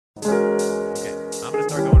Okay, I'm gonna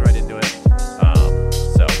start going right into it.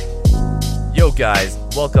 Yo guys,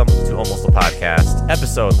 welcome to Almost a Podcast,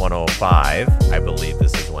 episode 105. I believe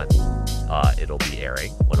this is when it'll be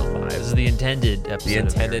airing. 105. This is the intended episode. The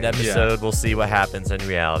intended episode. Yeah. We'll see what happens in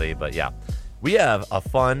reality, but yeah, we have a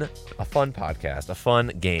fun podcast, a fun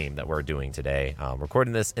game that we're doing today.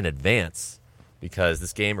 Recording this in advance because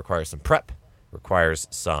this game requires some prep, requires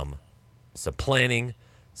some planning.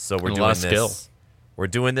 So we're doing this. Skill. We're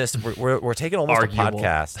doing this. We're taking almost a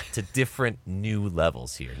podcast to different new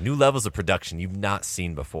levels here. New levels of production you've not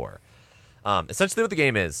seen before. Essentially, what the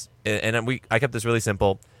game is, and I kept this really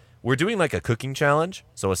simple. We're doing like a cooking challenge.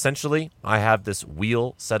 So essentially, I have this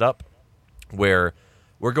wheel set up where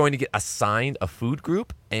we're going to get assigned a food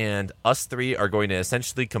group, and us three are going to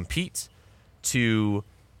essentially compete to,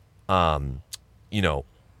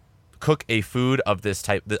 cook a food of this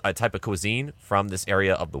type, a type of cuisine from this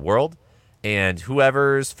area of the world. And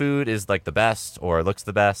whoever's food is like the best or looks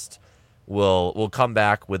the best will come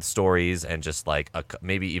back with stories and just like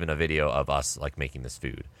maybe even a video of us like making this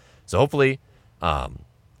food. So hopefully,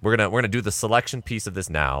 we're gonna do the selection piece of this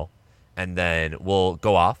now, and then we'll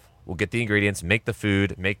go off. We'll get the ingredients, make the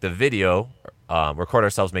food, make the video, record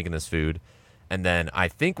ourselves making this food, and then I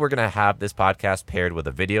think we're gonna have this podcast paired with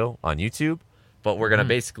a video on YouTube. But we're gonna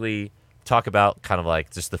basically talk about kind of like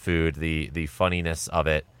just the food, the funniness of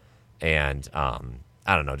it. And, I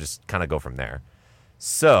don't know, just kind of go from there.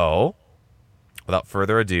 So, without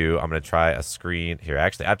further ado, I'm going to try a screen here.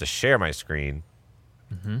 Actually, I have to share my screen.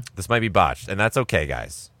 Mm-hmm. This might be botched, and that's okay,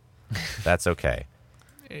 guys. That's okay.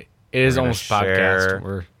 It is almost a podcast.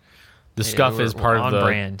 Where the scuff is part of the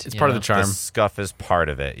brand. It's part of the charm. The scuff is part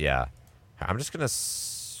of it, yeah. I'm just going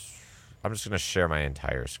to share my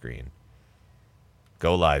entire screen.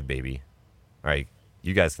 Go live, baby. All right,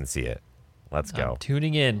 you guys can see it. Let's go. I'm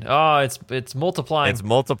tuning in. Oh, it's multiplying. It's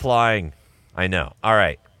multiplying. I know. All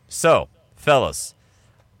right. So, fellas,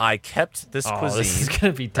 I kept this cuisine. This is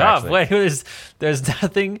gonna be tough. Actually, wait, there's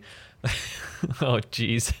nothing. Oh,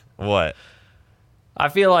 jeez. What? I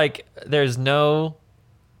feel like there's no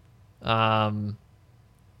like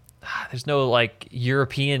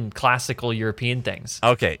classical European things.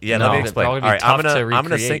 Okay. Yeah. Let me explain. All right. I'm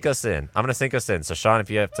gonna sync us in. So, Sean, if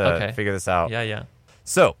you have to figure this out. Yeah.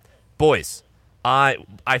 So. Boys, I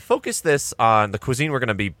focus this on the cuisine we're going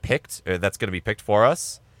to be picked, or that's going to be picked for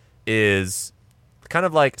us, is kind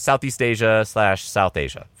of like Southeast Asia / South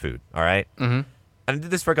Asia food, all right? Mm-hmm. And I did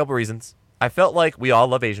this for a couple reasons. I felt like we all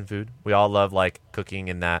love Asian food. We all love, like, cooking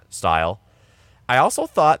in that style. I also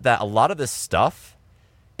thought that a lot of this stuff,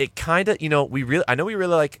 it kind of, I know we really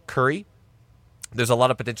like curry. There's a lot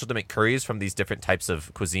of potential to make curries from these different types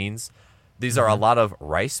of cuisines. These are a lot of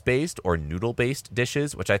rice-based or noodle-based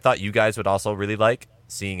dishes, which I thought you guys would also really like,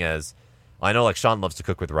 seeing as I know like Sean loves to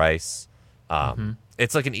cook with rice.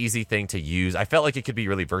 It's like an easy thing to use. I felt like it could be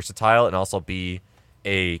really versatile and also be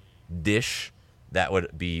a dish that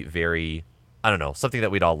would be very, I don't know, something that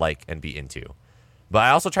we'd all like and be into. But I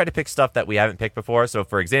also tried to pick stuff that we haven't picked before. So,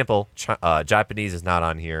 for example, Japanese is not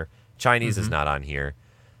on here. Chinese is not on here.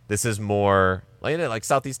 This is more like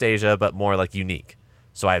Southeast Asia, but more like unique.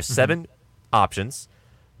 So I have 7 options.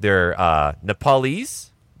 They're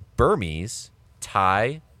Nepalese, Burmese,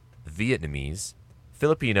 Thai, Vietnamese,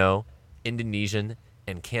 Filipino, Indonesian,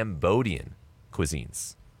 and Cambodian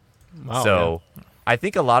cuisines. Wow, so I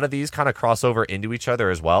think a lot of these kind of cross over into each other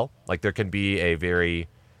as well. Like there can be a very,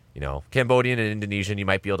 Cambodian and Indonesian, you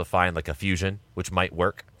might be able to find like a fusion, which might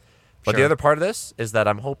work. But the other part of this is that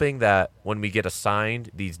I'm hoping that when we get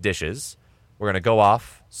assigned these dishes, we're going to go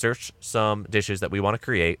off, search some dishes that we want to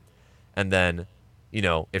create, and then,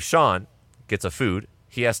 if Sean gets a food,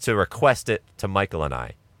 he has to request it to Michael and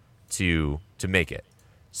I to make it.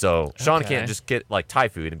 So Sean can't just get like Thai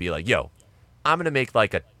food and be like, "Yo, I'm gonna make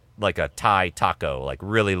like a Thai taco, like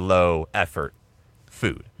really low effort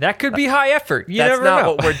food." That could be high effort. That's not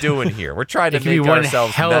what we're doing here. We're trying to make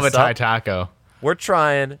ourselves hell of a Thai taco. We're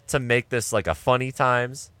trying to make this like a funny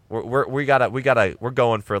times. We're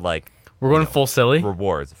going for like full silly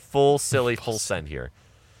rewards, full silly, full send here.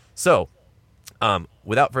 So,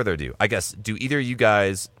 without further ado, I guess, do either of you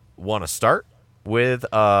guys want to start with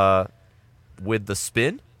the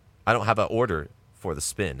spin? I don't have an order for the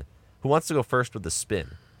spin. Who wants to go first with the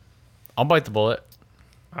spin? I'll bite the bullet.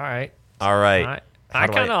 All right. I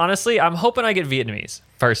kind of honestly, I'm hoping I get Vietnamese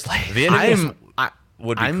firstly. Vietnamese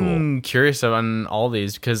would be cool. I'm curious on all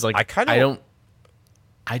these because like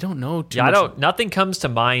I don't know too much. Nothing comes to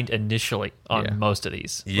mind initially on most of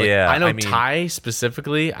these. Yeah, I know Thai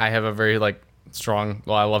specifically. I have a very like strong.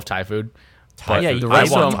 Well, I love Thai food. The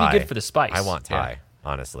rest of them would be good for the spice. I want Thai,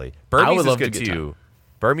 honestly. Burmese is good too.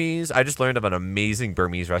 Burmese. I just learned of an amazing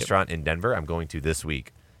Burmese restaurant in Denver. I'm going to this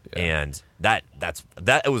week, and that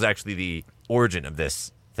was actually the origin of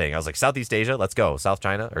this thing. I was like, Southeast Asia, let's go. South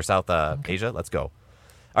China or South Asia, let's go.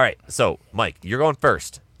 All right, so Mike, you're going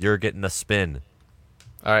first. You're getting a spin.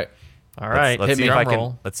 All right. Let's see if I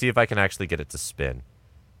can. Let's see if I can actually get it to spin.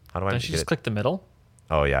 How do I? Don't you just click the middle?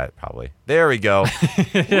 Oh yeah, probably. There we go.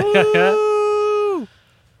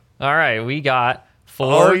 All right, we got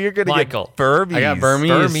for you're gonna Michael. Get Burmese. I got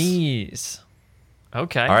Burmese. Burmese.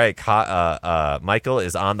 Okay. All right, Michael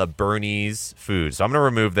is on the Burmese food, so I'm gonna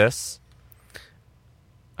remove this.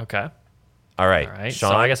 Okay. All right.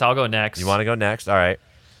 Sean, so I guess I'll go next. You want to go next? All right.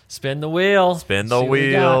 Spin the wheel. Spin the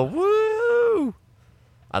wheel. Woo!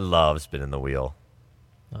 I love spinning the wheel.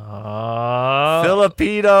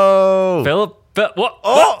 Filipino. What?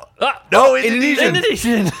 Oh! No,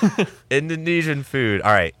 Indonesian. Indonesian food.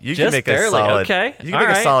 All right. You Just can make barely. a solid. Okay. You can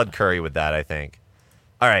make a solid curry with that, I think.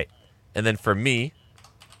 All right. And then for me,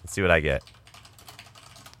 let's see what I get.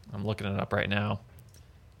 I'm looking it up right now.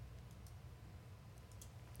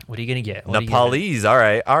 What are you going to get? Nepalese. All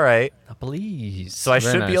right. Nepalese. So I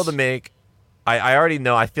should be able to make... I already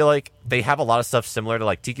know. I feel like they have a lot of stuff similar to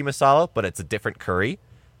like tiki masala, but it's a different curry.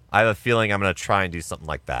 I have a feeling I'm going to try and do something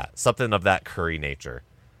like that. Something of that curry nature.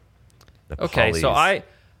 Nepalese. Okay, so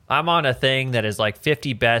I'm on a thing that is like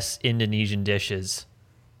 50 best Indonesian dishes.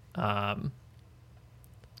 And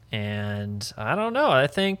I don't know. I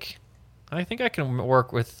think I can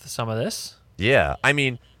work with some of this. Yeah. I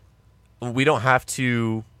mean, we don't have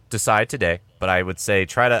to decide today, but I would say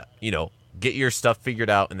try to, get your stuff figured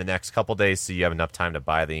out in the next couple days so you have enough time to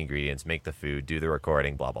buy the ingredients, make the food, do the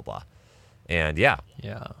recording, blah, blah, blah. And yeah.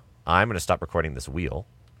 I'm going to stop recording this wheel.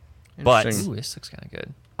 But ooh, this looks kind of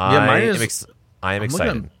good. I am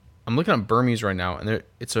excited. I'm looking at Burmese right now, and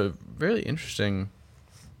it's a really interesting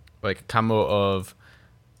like combo of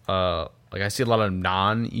like I see a lot of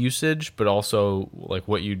non-usage, but also like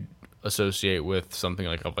what you associate with something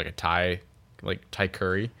like a Thai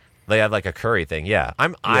curry. They have like a curry thing, yeah.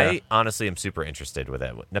 I honestly am super interested with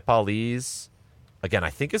it. Nepalese, again, I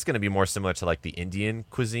think it's going to be more similar to like the Indian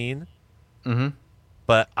cuisine. Mm-hmm.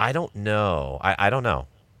 But I don't know. I don't know.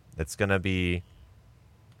 It's going to be...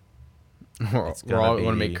 We're all going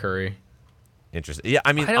to make curry. Interesting. Yeah,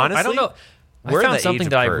 I mean, honestly... I don't know. I found something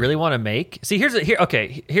that I really want to make. See, here's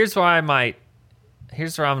where I'm going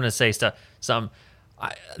to say stuff.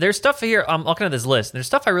 There's stuff here. I'm looking at this list. There's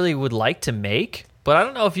stuff I really would like to make, but I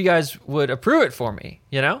don't know if you guys would approve it for me,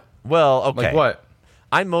 Well, okay. Like what?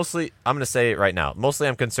 I'm going to say it right now. Mostly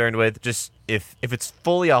I'm concerned with just if it's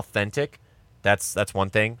fully authentic, that's one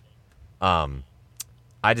thing.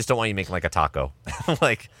 I just don't want you making like a taco.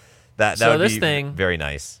 Like that would be very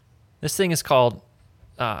nice. This thing is called,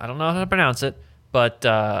 I don't know how to pronounce it, but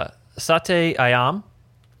satay ayam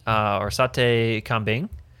or satay kambing,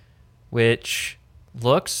 which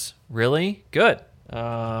looks really good.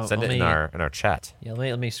 Send it in our chat. Yeah,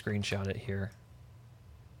 let me screenshot it here.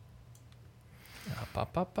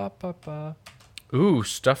 Ooh,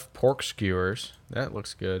 stuffed pork skewers. That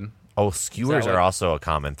looks good. Oh, skewers are also a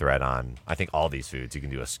common thread on, I think, all these foods. You can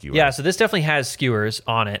do a skewer. Yeah, so this definitely has skewers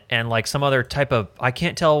on it, and like some other type of, I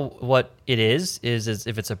can't tell what it is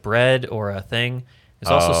if it's a bread or a thing. There's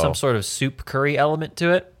also some sort of soup curry element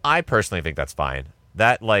to it. I personally think that's fine.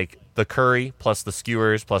 That, like, the curry plus the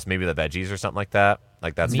skewers plus maybe the veggies or something like that.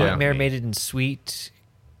 Like, that's fine. Marinated in sweet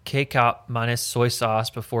K-cup minus soy sauce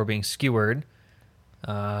before being skewered.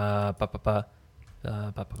 Yeah,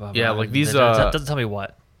 like these... doesn't tell me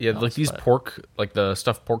what. Yeah, like these pork, like the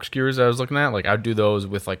stuffed pork skewers I was looking at, like I'd do those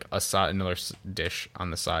with like another dish on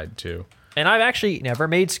the side too. And I've actually never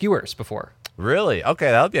made skewers before. Really? Okay,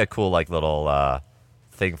 that would be a cool like little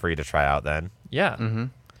thing for you to try out then. Yeah. Mm-hmm.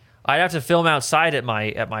 I'd have to film outside at my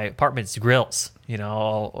apartment's grills.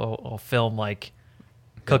 I'll film like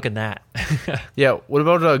cooking that. Yeah. What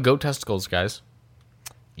about goat testicles, guys?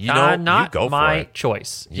 Not you go my for it.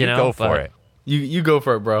 choice. You go for it. You go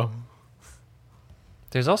for it, bro.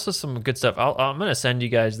 There's also some good stuff. I'm going to send you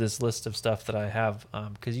guys this list of stuff that I have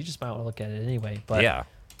because you just might want to look at it anyway. But yeah.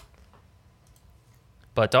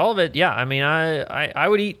 But all of it, yeah. I mean, I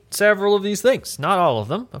would eat several of these things. Not all of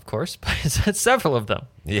them, of course, but several of them.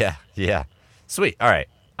 Yeah. Sweet. All right.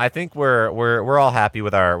 I think we're all happy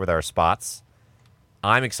with our spots.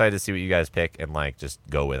 I'm excited to see what you guys pick and like just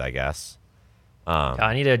go with, I guess.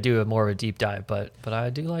 I need to do more of a deep dive, but I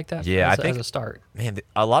do like that. Yeah, as a start. Man,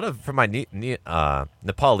 a lot of for my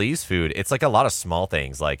Nepalese food, it's like a lot of small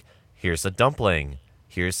things. Like here's a dumpling,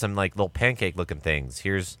 here's some like little pancake looking things,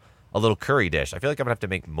 here's a little curry dish. I feel like I'm gonna have to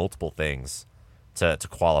make multiple things to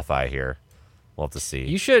qualify here. We'll have to see.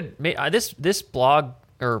 You should make this blog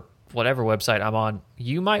or whatever website I'm on,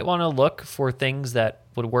 you might want to look for things that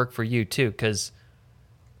would work for you too, because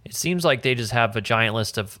it seems like they just have a giant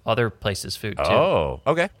list of other places' food too. Oh,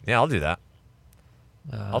 okay. Yeah, I'll do that.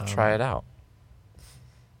 I'll try it out.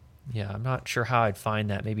 Yeah, I'm not sure how I'd find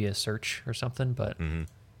that. Maybe a search or something, but...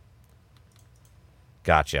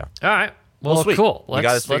 Gotcha. All right. Well, sweet. cool. You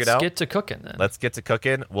got this figured out? Let's get to cooking then. Let's get to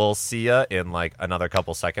cooking. We'll see ya in like another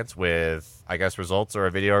couple seconds with, I guess, results or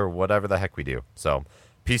a video or whatever the heck we do. So,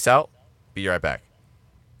 peace out. Be right back.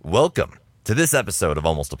 Welcome to this episode of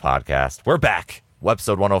Almost a Podcast. We're back.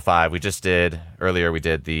 Episode 105. We just did, earlier we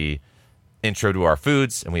did the intro to our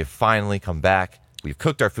foods, and we have finally come back. We've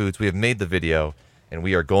cooked our foods. We have made the video, and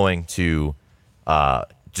we are going to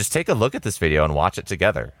just take a look at this video and watch it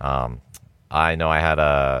together. I know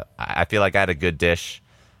I feel like I had a good dish.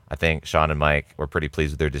 I think Sean and Mike were pretty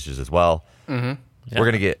pleased with their dishes as well. Yeah. We're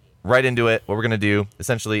going to get right into it. What we're going to do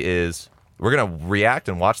essentially is we're going to react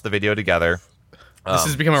and watch the video together. This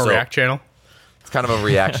has become a React channel. It's kind of a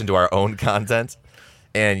reaction to our own content.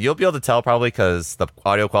 And you'll be able to tell probably because the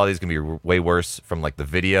audio quality is going to be way worse from like the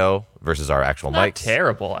video versus our actual Not mics.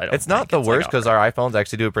 terrible, I don't It's not the worst because our iPhones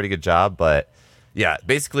actually do a pretty good job, but yeah,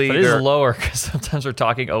 basically. But it is lower because sometimes we're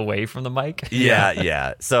talking away from the mic.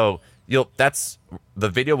 Yeah. So the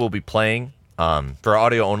video will be playing. For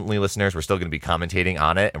audio only listeners, we're still going to be commentating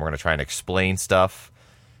on it, and we're going to try and explain stuff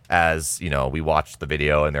as we watch the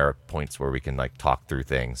video, and there are points where we can like talk through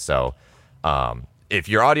things. So if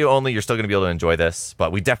you're audio only, you're still going to be able to enjoy this,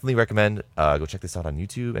 but we definitely recommend go check this out on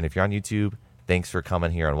YouTube. And if you're on YouTube, thanks for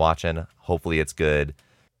coming here and watching. Hopefully it's good.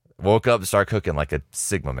 Woke up and started cooking like a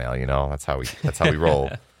Sigma male, That's how we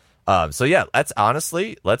roll. So yeah,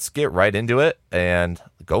 let's get right into it and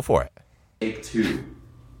go for it. Take 2.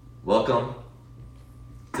 Welcome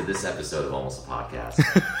to this episode of Almost a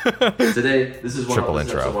Podcast. Today, this is Triple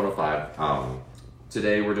intro. Episode 105.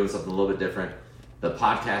 Today we're doing something a little bit different. The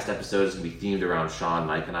podcast episode is going to be themed around Sean,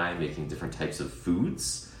 Mike, and I making different types of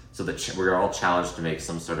foods. So that we're all challenged to make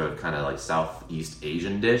some sort of kind of like Southeast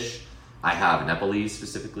Asian dish. I have Nepalese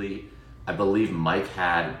specifically. I believe Mike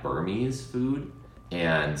had Burmese food.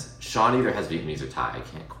 And Sean either has Vietnamese or Thai. I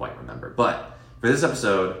can't quite remember. But for this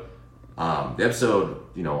episode, the episode,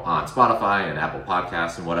 on Spotify and Apple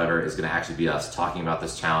Podcasts and whatever is going to actually be us talking about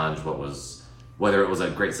this challenge. Whether it was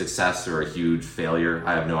a great success or a huge failure,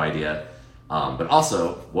 I have no idea. But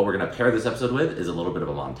also, what we're going to pair this episode with is a little bit of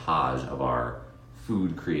a montage of our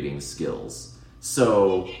food creating skills.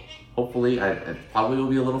 So hopefully, it probably will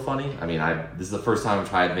be a little funny. I mean, this is the first time I've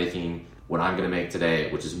tried making what I'm going to make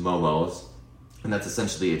today, which is momos. And that's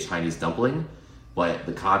essentially a Chinese dumpling. But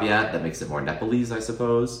the caveat that makes it more Nepalese, I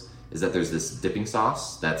suppose, is that there's this dipping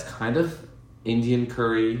sauce that's kind of Indian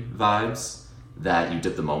curry vibes that you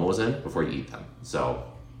dip the momos in before you eat them. So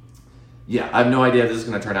yeah, I have no idea if this is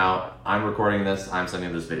going to turn out. I'm recording this. I'm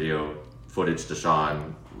sending this video footage to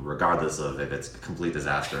Sean, regardless of if it's a complete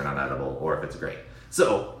disaster and unedible or if it's great.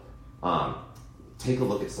 So, take a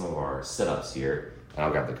look at some of our setups here. And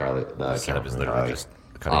I'll grab the setup is literally just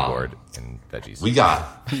a cutting board and veggies. We got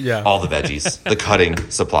all the veggies, the cutting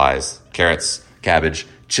supplies, carrots, cabbage,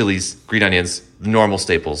 chilies, green onions, the normal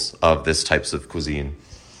staples of this types of cuisine.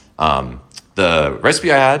 The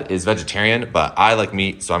recipe I had is vegetarian, but I like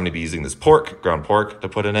meat, so I'm going to be using this ground pork to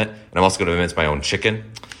put in it. And I'm also going to mince my own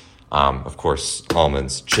chicken. Of course,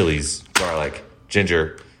 almonds, chilies, garlic,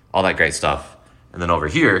 ginger, all that great stuff. And then over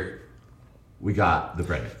here, we got the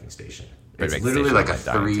bread making station. It's literally like a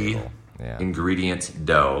 3 ingredient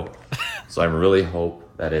dough. So I really hope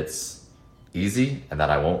that it's easy and that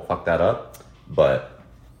I won't fuck that up, but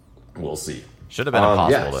we'll see. Should have been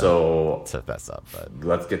impossible to mess up, but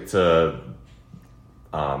let's get to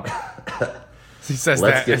he says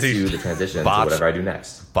let's get to the transition to whatever I do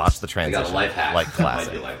next. Botch the transition. I got a life hack. Like classic.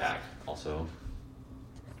 Might be a life hack also.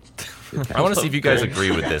 I want to see if you guys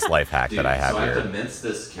agree with this life hack that I have here. here. I have to mince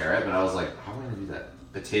this carrot, but I was like, how am I going to do that?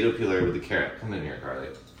 Potato peeler with the carrot. Come in here, Carly.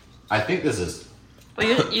 I think this is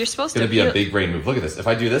you're supposed to going to be a big brain move. Look at this. If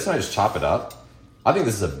I do this and I just chop it up, I think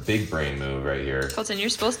this is a big brain move right here. Colton, you're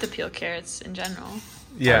supposed to peel carrots in general.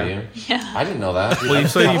 Yeah. Are you? Yeah. I didn't know that. Well,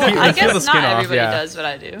 so you I peel the guess skin not off. everybody Yeah. does, but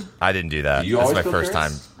I do. I didn't do that. Do you This is always my peel first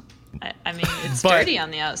time. carrots? I mean, it's But- dirty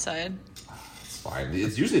on the outside. It's fine.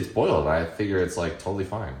 It's usually boiled. I figure it's like totally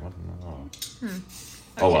fine. What? No. Okay.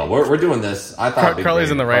 Oh well, we're doing this. I thought Big Carly's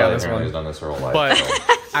Brain- in the right on Carly this apparently one. has done this her whole life. But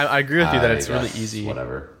so I agree with you that it's I really guess easy.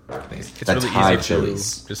 Whatever. It's The really Thai easy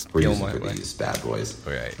chilies. to just We're peel using my for way. these bad boys.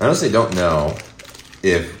 Okay. I honestly don't know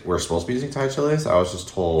if we're supposed to be using Thai chilies. I was just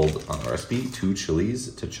told on the recipe 2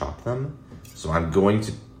 chilies to chop them. So I'm going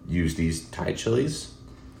to use these Thai chilies.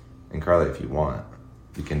 And Carly, if you want,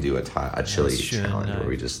 we can do a chili challenge where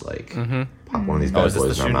we just like pop one of these Oh, bad is this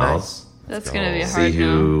boys the in our Shun mouths. That's gonna be a See hard no.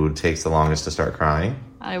 who takes the longest to start crying.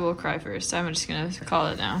 I will cry first. I'm just gonna call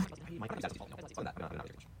it now.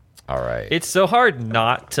 All right. It's so hard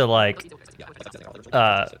not to like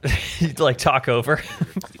talk over.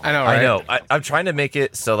 I know, right? I know. I'm trying to make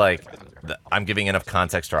it so like I'm giving enough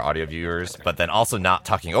context to our audio viewers, but then also not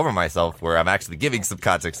talking over myself, where I'm actually giving some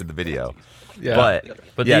context in the video. Yeah.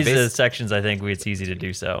 But yeah, these are the sections I think it's easy to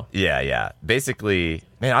do so. Yeah. Basically,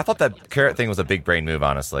 man, I thought that carrot thing was a big brain move,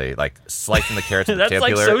 honestly. Like, slicing the carrots with the That's,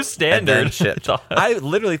 like, peeler so and standard. then chipped. I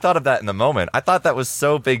literally thought of that in the moment. I thought that was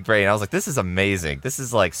so big brain. I was like, this is amazing. This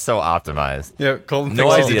is, like, so optimized. Yeah, Colton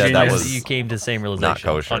No thinks he's a idea that genius. was You came to the same not realization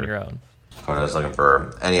kosher. on your own. I'm just looking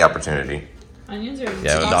for any opportunity. Onions are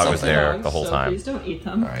Yeah, the dog was there the whole time. Please don't eat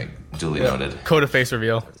them. All right, duly noted. Coda face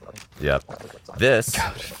reveal. Yep. This,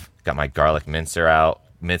 got my garlic mincer out,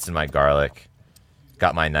 mincing my garlic.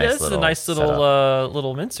 Got my nice Yeah, this little is a nice setup.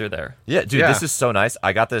 little mincer there. Yeah, dude, Yeah. this is so nice.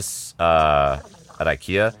 I got this at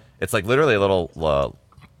IKEA. It's like literally a little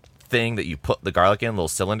thing that you put the garlic in, a little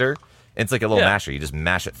cylinder. And it's like a little Yeah. masher. You just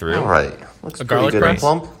mash it through. All right, looks A garlic pretty good and press?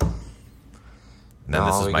 plump. And then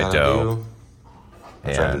this All is we my gotta dough. do-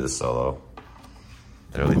 I'm trying to do And this solo.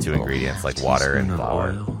 literally 2 ingredients, like water and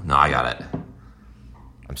flour. No, I got it.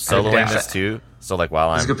 I'm soloing dash this it. too. So like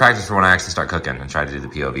while This is I'm good practice for when I actually start cooking and try to do the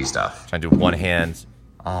POV stuff. trying to do one hand,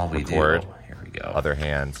 All we record, do. Here we go. other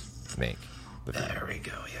hand, make. There we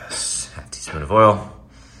go. Yes, half teaspoon of oil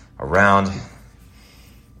around.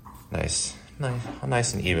 Nice, a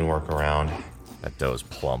nice and even work around. That dough is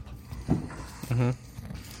plump.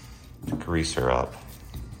 Grease her up.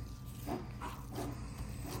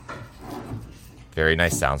 Very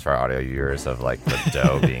nice sounds for our audio viewers of like the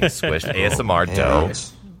dough being squished. ASMR dough.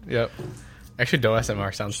 And Yep. Actually, dough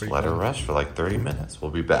SMR sounds pretty let her fun. rest for like 30 minutes.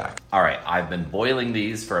 We'll be back. All right, I've been boiling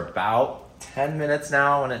these for about 10 minutes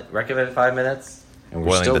now, when it recommended 5 minutes. And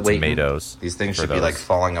Boiling the tomatoes. These things for should be those. like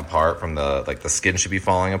falling apart from the skin should be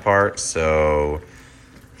falling apart. So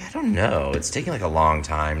I don't know. It's taking like a long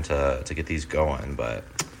time to get these going, but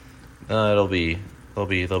they'll be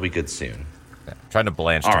good soon. Trying to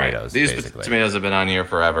blanch All right, tomatoes. these basically. tomatoes have been on here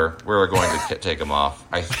forever. We're going to take them off.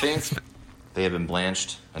 I think they have been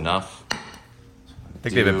blanched enough. I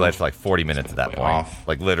think they've been blanched for like 40 minutes at that Way point. off.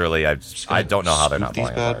 Like literally, I don't know how they're not Scoop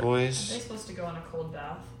falling these bad apart. boys. Are they supposed to go in a cold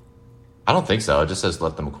bath? I don't think so. It just says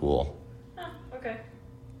let them cool. Okay.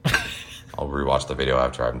 I'll rewatch the video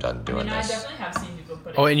after I'm done doing I this. definitely have seen people put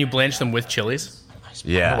it. Oh, and you blanch them with chilies? I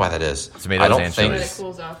Yeah. don't know why that is. Tomatoes I don't and think. But chilies. it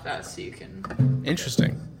cools off fast, so you can.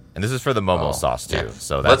 Interesting. And this is for the Momo Oh, sauce too. yeah.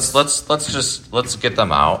 So that's let's get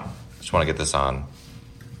them out. Just want to get this on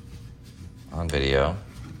video.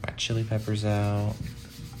 My chili peppers out.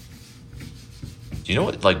 Do you know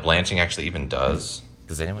what like blanching actually even does?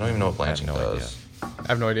 Does anyone I don't even know what I have blanching no does. I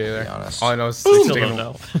have no idea either. Be honest. All I know is Still taking don't them-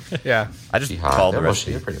 know. Yeah. I just Be hot. called the They're mushy.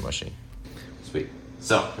 recipe. They're pretty mushy. Sweet.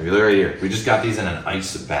 So if you look right here, we just got these in an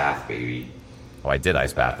ice bath, baby. Oh, I did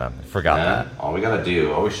ice bath them. I forgot that. All we gotta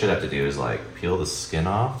do, all we should have to do is like peel the skin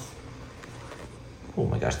off. Oh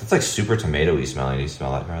my gosh, that's like super tomatoey smelling. Do you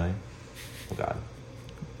smell that, Carly? Oh god.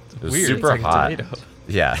 It was Weird. super It's like a hot. tomato.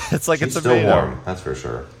 Yeah, it's like It's a still tomato. warm, that's for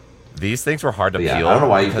sure. These things were hard to But yeah, peel. I don't know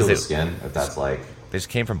why you peel because the they, skin if that's like they just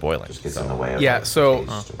came from boiling. just gets in the way of Yeah, the so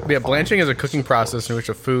taste or the yeah, fun. blanching is a cooking process in which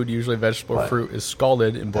a food, usually vegetable or But fruit, is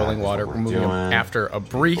scalded in boiling is water, what we're removing them doing. after a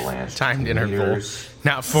brief Blanched timed interval, tomatoes.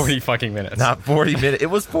 not 40 fucking minutes. Not 40 minutes. It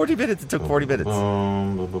was 40 minutes. It took 40 minutes. Oh,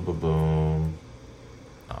 Boom, boom, boom, boom, boom.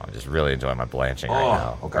 I'm just really enjoying my blanching right Oh,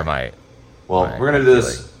 now. okay. Or my Well, Right, we're gonna do really.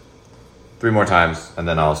 this 3 more times, and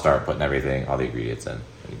then I'll start putting everything, all the ingredients in. And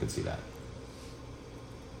you can see that.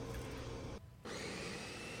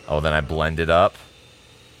 Oh, then I blend it up.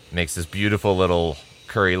 Makes this beautiful little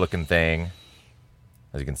curry-looking thing,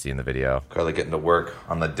 as you can see in the video. Carly getting to work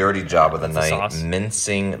on the dirty job of the That's the night, sauce.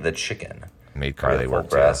 mincing the chicken. Made Carly Full work too.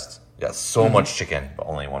 breast. We got so much chicken, but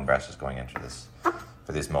only one breast is going into this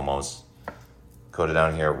for these momos. Coated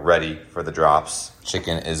down here, ready for the drops.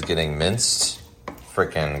 Chicken is getting minced.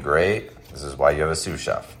 Freaking great. This is why you have a sous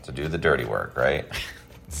chef to do the dirty work, right?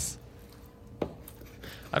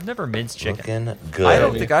 I've never minced chicken. Looking good. I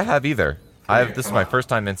don't think I have either. This is my first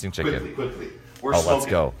time mincing chicken. Quickly. We're Let's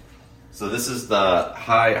go. So this is the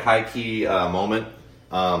high key moment.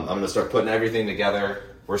 I'm gonna start putting everything together.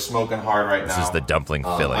 We're smoking hard right now. This is the dumpling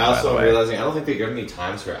filling, I by also the am way. realizing I don't think they give me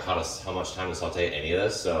times for how much time to saute any of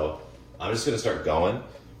this. So I'm just gonna start going.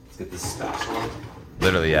 Let's get this spatula.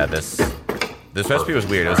 Literally, yeah. This recipe was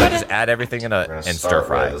weird. It was like just add everything in We're gonna and start stir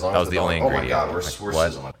fry. with- as long That as was the don't- only Oh my ingredient. god, we're Like, we're what?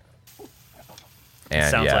 sizzling. And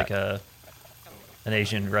Sounds yeah, like a an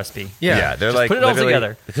Asian recipe. Yeah. they're Just like put it all literally-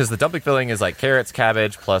 together. because the dumpling filling is like carrots,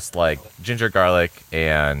 cabbage, plus like ginger, garlic,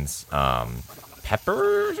 and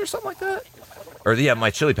peppers or something like that. Or my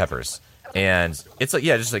chili peppers. And it's like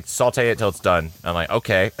just like saute it till it's done. I'm like,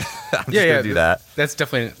 okay, I'm just gonna do that. That's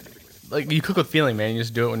definitely like you cook with feeling, man. You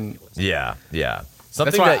just do it when. Yeah.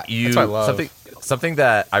 Something why- that you that's why I love. something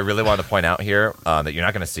that I really wanted to point out here that you're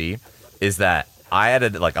not going to see is that I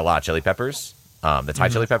added like a lot of chili peppers, the Thai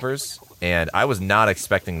chili peppers, and I was not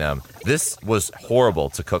expecting them. This was horrible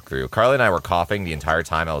to cook through. Carly and I were coughing the entire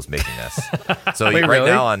time I was making this. So Wait, right really?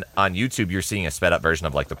 now on YouTube, you're seeing a sped up version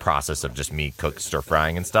of like the process of just me stir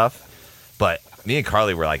frying and stuff. But me and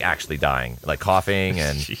Carly were like actually dying, like coughing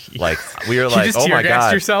and like we were You like, just oh my tear-gassed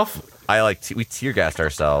god, yourself. I like we tear gassed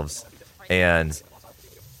ourselves, and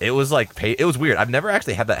it was like it was weird. I've never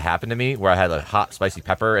actually had that happen to me where I had a hot spicy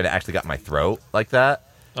pepper and it actually got in my throat like that.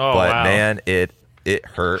 Oh, but wow. man, it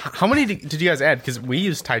hurt. How many did you guys add? Because we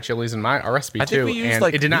used Thai chilies in our recipe I think too, we used, and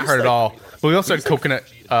like- it did not we hurt used, at like- all. But we also had coconut.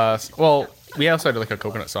 We also had like a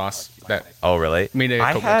coconut sauce that Oh really? made a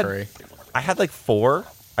coconut curry. I had like 4,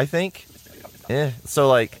 I think. So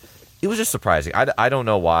like it was just surprising. I don't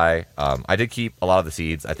know why. I did keep a lot of the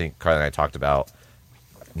seeds. I think Carly and I talked about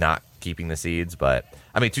not keeping the seeds, but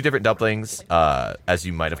I made 2 different dumplings, as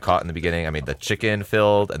you might have caught in the beginning. I made the chicken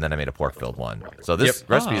filled, and then I made a pork filled one. So this Yep.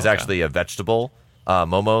 recipe is okay. actually a vegetable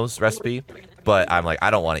Momo's recipe, but I'm like, I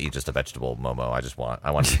don't want to eat just a vegetable Momo.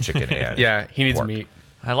 I want to eat chicken and Yeah, he needs pork. meat.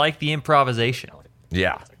 I like the improvisation.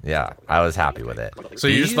 Yeah. I was happy with it. So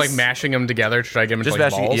you're just like These- mashing them together to try to get them into just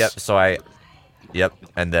like mashing. balls. Yep. So Yep.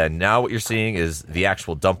 And then now what you're seeing is the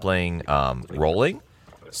actual dumpling rolling.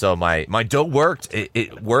 So my dough worked.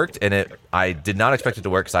 It worked, and I did not expect it to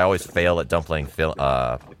work because I always fail at dumpling,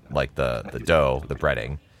 like the dough, the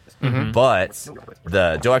breading. Mm-hmm. But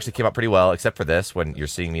the dough actually came out pretty well, except for this when you're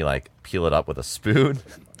seeing me like peel it up with a spoon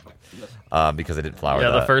because I didn't flour.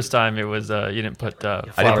 Yeah, the first time it was you didn't put flour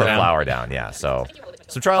I didn't put down. flour down. Yeah. So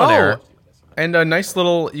some trial and error. And a nice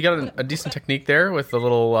little. You got a decent technique there with the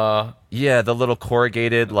little. Yeah, the little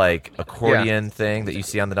corrugated like accordion thing that you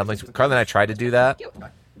see on the dumplings. Carly and I tried to do that,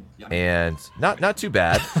 and not too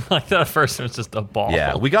bad. Like that first one was just a ball.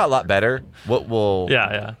 Yeah, we got a lot better.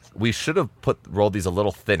 Yeah. We should have rolled these a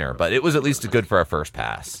little thinner, but it was at least good for our first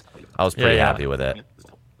pass. I was pretty Yeah. happy with it.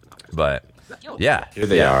 But yeah, Here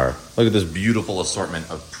they are. Look at this beautiful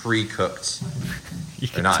assortment of pre-cooked, You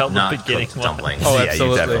or can not, tell the not beginning cooked one. dumplings. Oh, yeah, you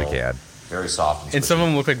absolutely. definitely can. Very soft. And some of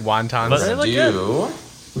them look like wontons. But they look good.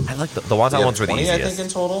 do. I like the We wonton have ones were the 20, I think, easiest. in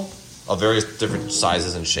total, of various different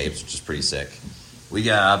sizes and shapes, which is pretty sick. We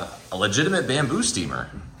have a legitimate bamboo steamer,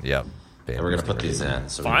 Yep. and we're gonna put these in.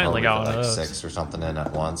 So Finally we got probably one put of like those. 6 or something in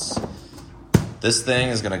at once. This thing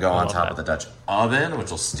is gonna go on love top that. of the Dutch oven, which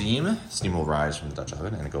will steam. Steam will rise from the Dutch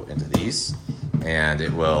oven and go into these, and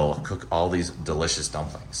it will cook all these delicious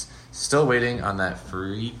dumplings. Still waiting on that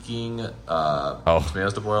freaking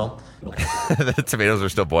tomatoes to boil. The tomatoes were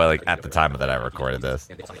still boiling at the time that I recorded this.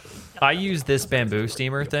 I use this bamboo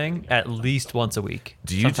steamer thing at least once a week.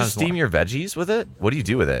 Do you sometimes just steam more. your veggies with it? What do you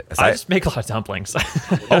do with it? I just make a lot of dumplings.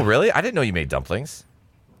 Oh, really? I didn't know you made dumplings.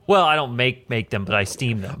 Well, I don't make them, but I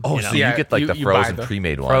steam them. Oh, you know? so you Yeah, get like you- the you buy frozen the-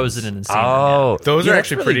 pre-made ones. Frozen and then steam them, Oh, Those yeah, are that's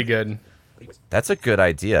actually really- pretty good. That's a good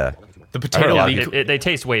idea. The I heard potato a lot of leek. They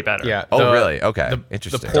taste way better. Yeah. Oh, the- really? Okay. The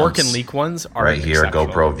Interesting. pork and leek ones are Right here, exceptional.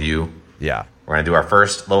 GoPro view. Yeah. We're gonna do our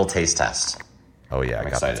first little taste test. Oh yeah, I I'm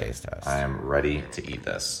got excited. the taste test. I am ready to eat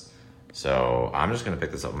this. So I'm just gonna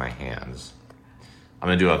pick this up with my hands. I'm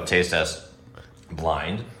gonna do a taste test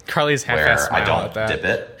blind, Carly's half-ass where smile I don't at that. dip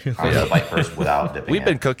it. I'm gonna bite first without dipping. We've it.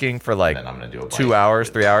 been cooking for like And then I'm gonna do a 2 bite. hours,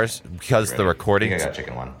 3 hours because the Ready? recording I think I got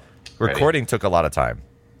chicken one. Ready? recording took a lot of time,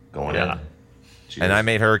 Going Yeah. in. Cheers. and I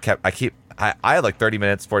made her I had like 30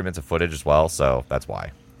 minutes, 40 minutes of footage as well, so that's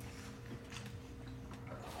why.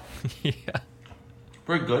 Yeah.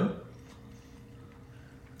 pretty good.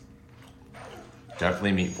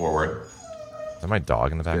 Definitely meat forward. Is that my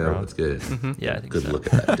dog in the background? good. Yeah, I think Good so.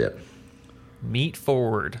 look at that dip. Meat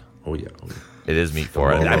forward. Oh yeah. It is meat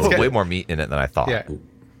for it. Oh, I it's put got- way more meat in it than I thought. Yeah.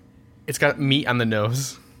 It's got meat on the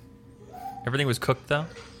nose. Everything was cooked though.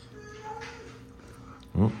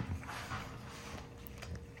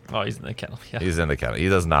 Oh, he's in the kettle. Yeah. He's in the kettle. He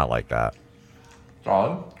does not like that.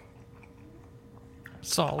 Solid.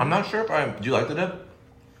 Solid. I'm not sure if I do you like the dip?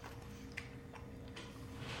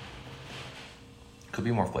 Could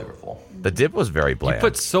be more flavorful. The dip was very You bland.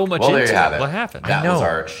 put so much Well, into there you it. have it. What happened? That know. was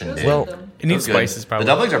our shindig. Well, It needs Good. spices, probably.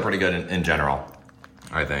 The dumplings are pretty good in general,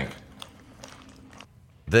 I think.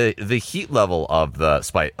 the heat level of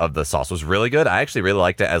the sauce was really good. I actually really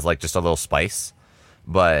liked it as like just a little spice,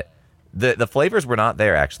 but The flavors were not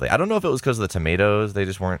there actually. I don't know if it was because of the tomatoes; they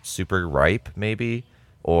just weren't super ripe, maybe,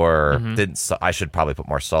 or didn't. I should probably put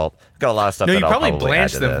more salt. Got a lot of stuff. No, that you I'll probably add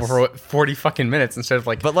blanched to them this. for 40 fucking minutes instead of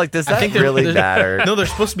like. But like, does I think that really matter? No, they're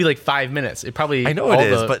supposed to be like 5 minutes. It probably. I know it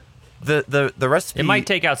is, but the recipe. It might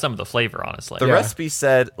take out some of the flavor, honestly. The recipe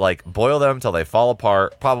said like boil them till they fall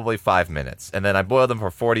apart, probably 5 minutes, and then I boiled them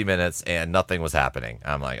for 40 minutes and nothing was happening.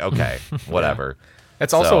 I'm like, okay, whatever.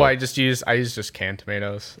 That's also So- why I use just canned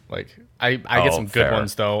tomatoes. Like I get some good fair.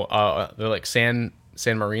 ones though. They're like San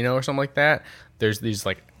Marino or something like that. There's these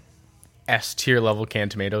like S tier level canned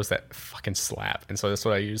tomatoes that fucking slap, and so that's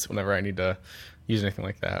what I use whenever I need to use anything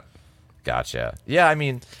like that. Gotcha. Yeah, I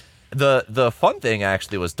mean, the fun thing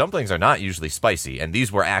actually was dumplings are not usually spicy, and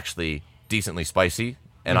these were actually decently spicy,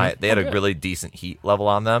 and they had a really decent heat level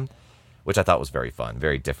on them, which I thought was very fun,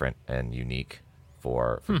 very different and unique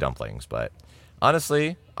for dumplings. But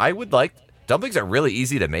honestly, I would like dumplings are really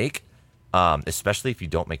easy to make, especially if you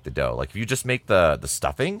don't make the dough. Like if you just make the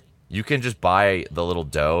stuffing, you can just buy the little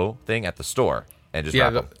dough thing at the store and just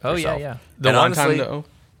wrap them. Oh, yeah, yourself. yeah. The And one honestly, time though,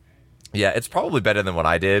 yeah, it's probably better than what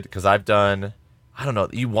I did because I've done. I don't know.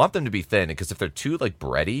 You want them to be thin because if they're too like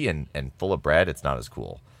bready and full of bread, it's not as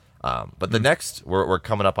cool. But the next, we're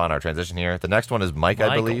coming up on our transition here. The next one is Mike, I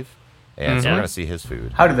Michael. believe, and so we're gonna see his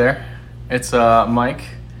food. Howdy there. It's Mike,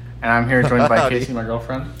 and I'm here joined by Howdy. Casey, my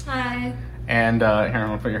girlfriend. Hi. And here, I'm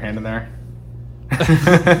gonna put your hand in there.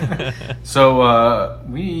 So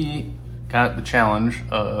we got the challenge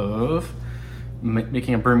of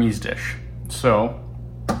making a Burmese dish. So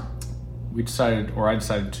I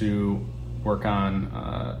decided to work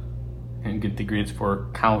on and get the ingredients for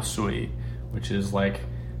khao sui, which is like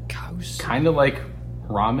kind of like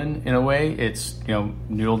ramen in a way. It's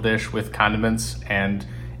noodle dish with condiments and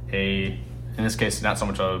in this case not so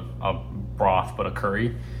much a broth but a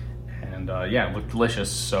curry, and it looked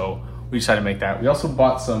delicious. So we decided to make that. We also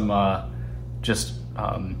bought some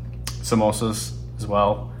samosas as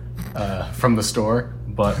well from the store,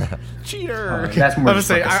 but Cheater. that's more I was just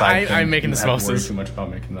like gonna a say, side thing. I'm making You the don't have to worry samosas. too much about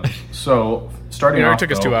making them. So starting It already off,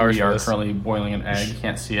 took us though, 2 hours we for are this. currently boiling an egg. You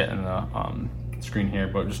can't see it in the screen here,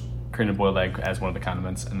 but just creating a boiled egg as one of the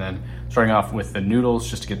condiments, and then starting off with the noodles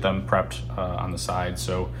just to get them prepped on the side.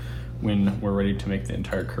 So when we're ready to make the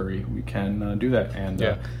entire curry, we can do that.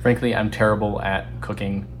 And frankly, I'm terrible at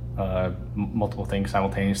cooking multiple things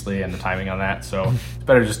simultaneously and the timing on that. So it's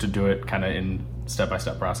better just to do it kind of in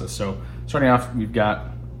step-by-step process. So starting off, we've got.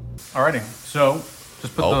 Alrighty, so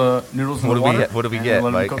just put the noodles in What the do we water. get? What do we and get,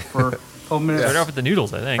 let them Mike? cook for 12 minutes. Start off with the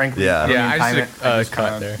noodles, I think. Frankly, Yeah. I don't Yeah, even I time just it. I just cut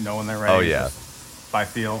kinda there. know when they're ready. Oh, yeah. just by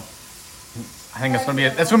feel. I think that's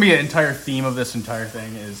gonna be an entire theme of this entire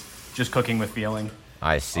thing is just cooking with feeling.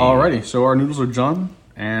 I see. Alrighty, so our noodles are done,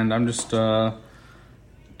 and I'm just dumping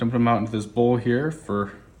them out into this bowl here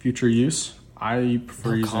for future use. I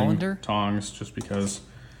prefer using colander? tongs just because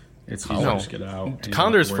it's easier No. to just get out. and you don't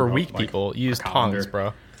Colander's have to for worry weak about, like, people. You use a colander. tongs,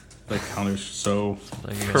 bro. Like colander's so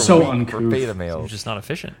For so weak- For uncouth. beta You're males. just not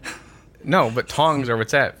efficient. No, but tongs are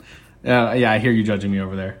what's at. Yeah, I hear you judging me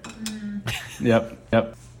over there. Yep.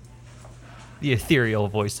 The ethereal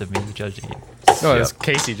voice of me judging you. No, it's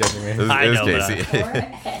Casey judging me. It was, I it was know, but Casey. Or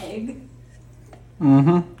egg.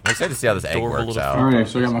 I'm excited to see how this egg Adorable works little out. All right,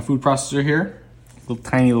 so I got my food processor here. Little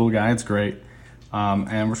tiny little guy, it's great. And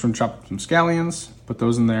we're just gonna chop up some scallions, put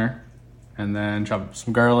those in there, and then chop up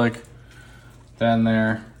some garlic, that in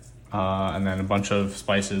there, and then a bunch of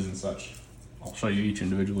spices and such. I'll show you each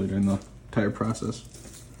individually during the entire process.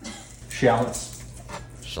 Shallots.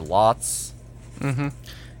 Shallots,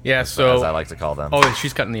 Yeah, as I so. like to call them. Oh, and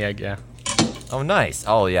she's cutting the egg, yeah. Oh, nice.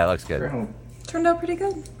 Oh, yeah, that looks good. Turned out pretty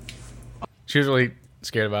good. She was really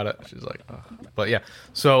scared about it. She's like, oh. But yeah.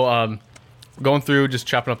 So going through, just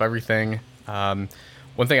chopping up everything. One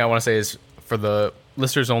thing I want to say is for the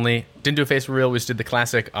listeners only, didn't do a face reveal. We just did the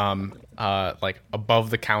classic, like above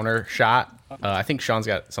the counter shot. I think Sean's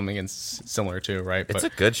got something similar too, right? It's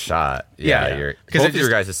But a good shot. Yeah. Yeah, Because both it of your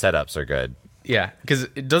just- guys' setups are good. yeah, because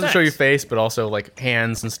it doesn't show your face, but also like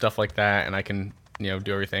hands and stuff like that, and I can do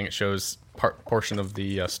everything. It shows portion of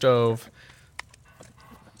the stove.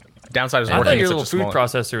 Downside is I working thought your in little such a food small.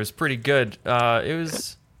 processor was pretty good. It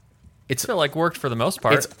was. It's I feel like worked for the most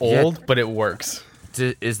part. it's old, but it works.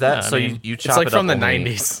 Is that Yeah, I so? mean, You It's chop like it from up the only-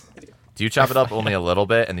 90s. Do you chop it up only a little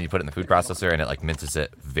bit and then you put it in the food processor and it like minces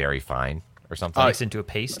it very fine or something? mixed into a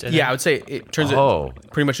paste. Yeah, I would say it turns Oh.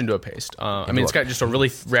 it pretty much into a paste. I mean, it's got just a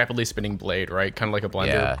really rapidly spinning blade, right? Kind of like a blender,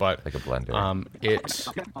 Yeah, but like a blender. it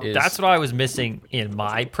is. That's what I was missing in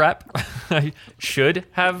my prep. I should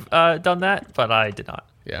have done that, but I did not.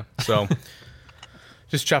 Yeah. So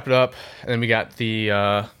just chop it up, and then we got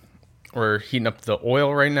the we're heating up the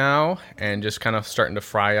oil right now and just kind of starting to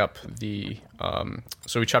fry up the.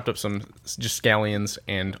 So we chopped up some just scallions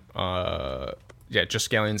and just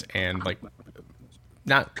scallions and like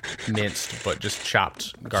not minced but just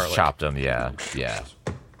chopped garlic. Chopped them, yeah.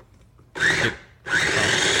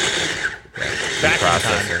 Back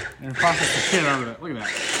Processor. And process the shit out of it. Look at that.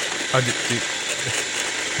 Oh,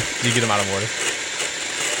 do you get them out of order?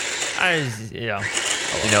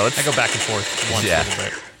 You know, I go back and forth once Yeah. a little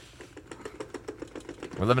bit.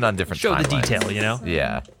 we're living on different Show the timelines. detail, you know?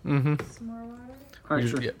 Yeah. Some more water. All right,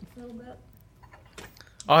 sure. Yeah. A little bit.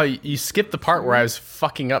 Oh, you skipped the part where I was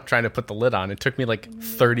fucking up trying to put the lid on. It took me like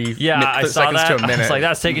 30 Yeah, I saw seconds that. to a minute. I was like,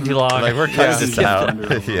 that's taking too long. Like, we're cutting this out.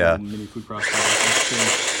 Under over Yeah. Mini food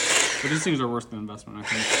processor. But these things are worth the investment, I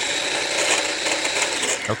think.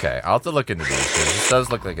 Okay, I'll have to look into these because this does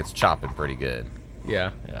look like it's chopping pretty good.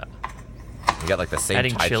 Yeah. Yeah. You got like the same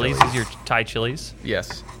Adding Thai chilies chilies. is your Thai chilies.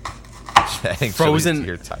 Yes. Adding Frozen- chilies to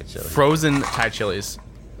your Thai chili. Frozen Thai chilies.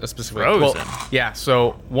 Specifically. Frozen? Well, yeah,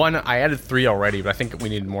 so one, I added 3 already, but I think we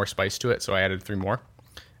needed more spice to it, so I added 3 more.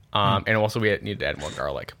 And also we needed to add more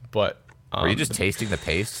garlic. But Were you just tasting the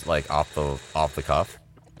paste like off the cuff?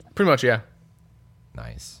 pretty much, yeah.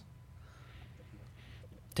 Nice.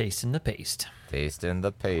 Tasting the paste. Tasting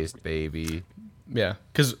the paste, baby. Yeah,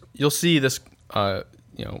 because you'll see this,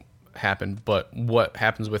 happen. But what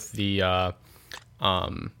happens with the,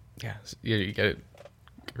 you got to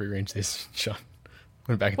rearrange these, Sean.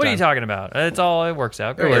 Went back in What are time. you talking about? It works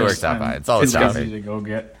out. It Great. works out fine. It's all It's chopping. easy to go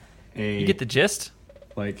get You get the gist?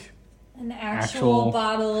 like. An Actual- actual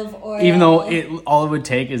bottle of oil. Even though all it would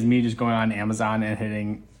take is me just going on Amazon and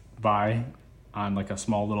hitting buy on like a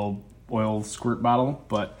small little oil squirt bottle.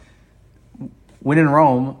 But when in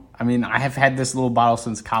Rome, I mean, I have had this little bottle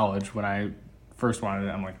since college. When I first wanted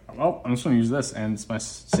it, I'm like, well, I'm just going to use this, and it's my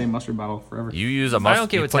same mustard bottle forever. You use a I mustard.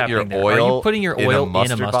 don't get You what's put your happening there. oil Are you putting your oil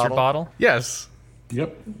in a mustard bottle? Yes.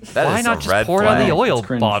 Yep. That Why is not a just red pour it out of the flag. oil It's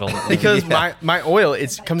cringe. bottle? Because my oil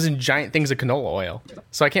comes in giant things of canola oil,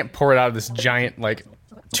 so I can't pour it out of this giant like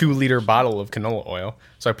 2-liter bottle of canola oil.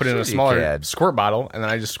 So I put it in a Sure you smaller can. squirt bottle, and then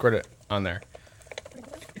I just squirt it on there.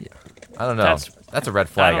 I don't know. That's a red I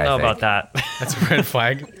flag. don't know think. about that. That's a red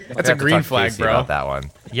flag. That's We're a gonna have to green talk to flag, Casey bro. About that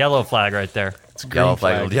one. Yellow flag right there. It's a green Yellow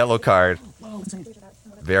flag. yellow card.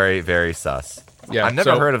 Very, very sus. Yeah, I've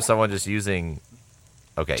never so- heard of someone just using.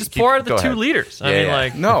 Okay, Just keep- pour out of go the 2 ahead. liters. I Yeah, mean, yeah.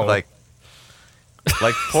 like, No. like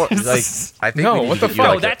pour, like I think No, we need what to the get you, fuck?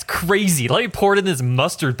 no, like, that's crazy. Let me pour it in this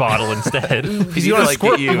mustard bottle instead. because You want,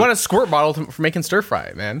 like, you want a squurt bottle for making stir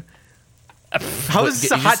fry, man. How is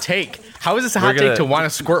this a you hot just- take? How is this a We're hot take gonna- to want a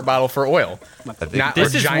squirt bottle for oil? I think Not-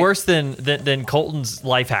 This or is giant- worse than Colton's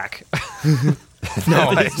life hack. No,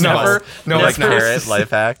 like, never. No, like it's not. carrot life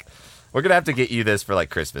hack. We're gonna have to get you this for like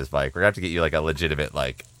Christmas, Mike. We're gonna have to get you like a legitimate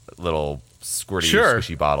like little squirty Sure.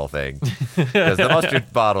 squishy bottle thing because the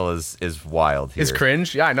mustard bottle is wild here. It's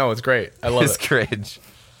cringe. Yeah, I know. It's great. I love It's it. cringe.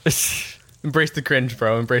 Embrace the cringe,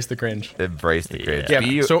 bro. Embrace the cringe. Embrace the cringe. Yeah.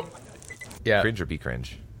 Be So, yeah. cringe or be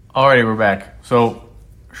cringe. Alrighty, we're back. So,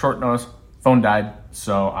 short notice, phone died,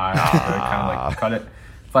 so I kind of like cut it.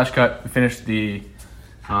 Flash cut, finished the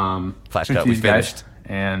Flash finished cut, we these guys, finished.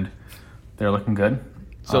 and they're looking good.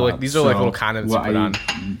 So like these are like little condiments you what put I on.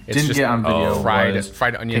 It's didn't just get on video. fried was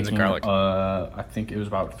onions and taking, garlic. I think it was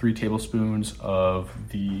about 3 tablespoons of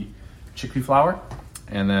the chickpea flour,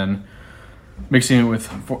 and then mixing it with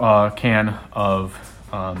a can of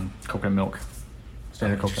coconut milk,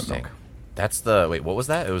 standard coconut Interesting. milk. That's the wait. What was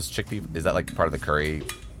that? It was chickpea. Is that like part of the curry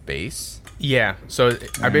base? Yeah. So I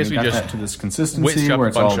And basically got just that to this whisked consistency up where a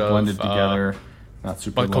it's all bunch of, blended together. Not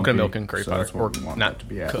super coconut lumpy, milk and curry so powder, that's where or we want not it to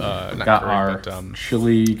be at. not Got curry, our but,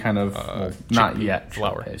 chili kind of not chickpea yet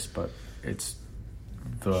flour. flour paste, but it's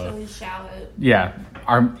the Chili shallot. yeah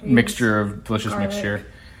our mixture of delicious Garlic. mixture.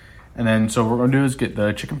 And then so what we're gonna do is get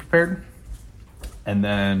the chicken prepared, and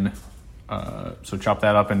then so chop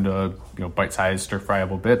that up into bite-sized stir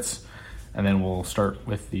fryable bits, and then we'll start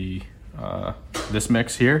with the this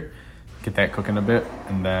mix here. Get that cooking a bit,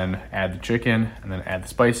 and then add the chicken, and then add the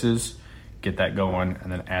spices, get that going,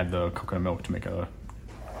 and then add the coconut milk to make a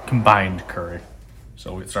combined curry.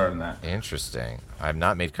 So we started on that. Interesting. I've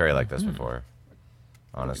not made curry like this before.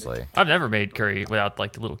 Honestly. I've never made curry without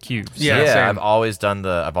like the little cubes. Yeah, same. I've always done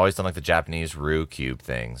like the Japanese roux cube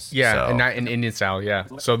things. yeah, so. and not in Indian style. Yeah.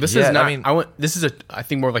 So this Yeah, is I not. mean- This is I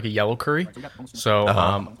think more of like a yellow curry. So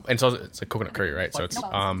and so it's a coconut curry, right? So it's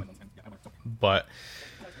but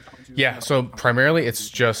yeah. So primarily it's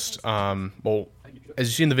just well, as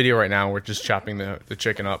you see in the video right now, we're just chopping the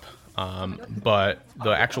chicken up. But the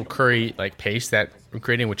actual curry like paste that I'm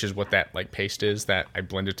creating, which is what that like paste is that I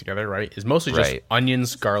blended together, right, is mostly just Right.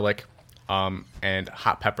 onions, garlic, and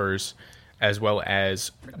hot peppers, as well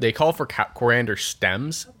as they call for coriander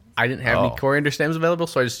stems. I didn't have any coriander stems available,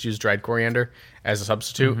 so I just used dried coriander as a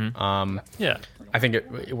substitute. Yeah. I think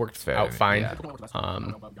it worked out fine,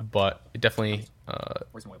 but it definitely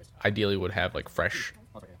ideally would have like fresh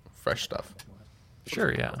stuff.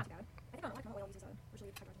 Sure, yeah.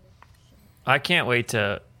 I can't wait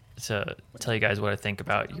to tell you guys what I think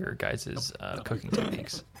about your guys' cooking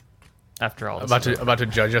techniques after all this. About to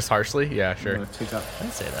judge us harshly? Yeah, sure. I'm gonna take that. I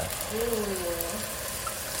didn't say that.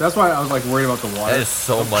 So that's why I was like worried about the water. That is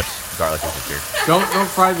so much garlic and ginger. Don't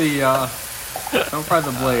fry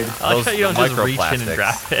the blade. I like Those how you don't just reach in and microplastics.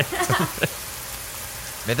 grab it.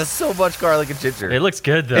 Man, that's so much garlic and ginger. It looks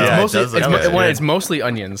good though. Yeah, it Mostly, does look good. it's mostly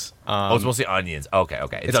onions. It's mostly onions. Okay.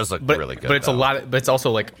 It does look really good. But it's though. a lot. But it's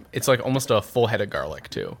also like almost a full head of garlic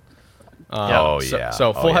too. Oh So, yeah. So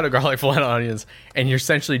Oh, full yeah. head of garlic, full head of onions, and you're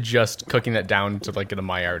essentially just cooking that down to like get a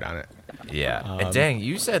Maillard on it. Yeah. And dang,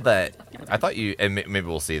 you said that. I thought you, and maybe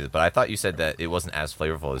we'll see this, but I thought you said that it wasn't as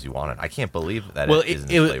flavorful as you wanted. I can't believe that it isn't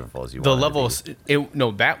as flavorful as you the wanted. level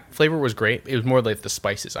no, that flavor was great. It was more like the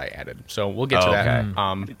spices I added. So we'll get to that.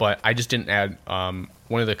 Okay. But I just didn't add.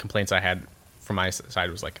 One of the complaints I had from my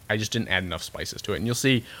side was like I just didn't add enough spices to it. And you'll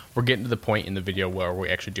see we're getting to the point in the video where we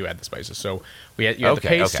actually do add the spices. So you add the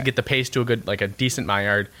paste to get the paste to a decent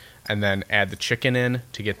Maillard, and then add the chicken in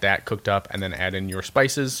to get that cooked up, and then add in your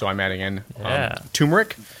spices. So I'm adding in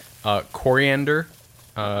turmeric, coriander,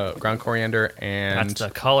 ground coriander, and That's the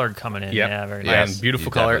color coming in. Yep. Yeah, very and nice. beautiful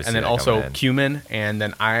You color, definitely and then see that also coming in. cumin, and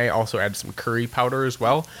then I also add some curry powder as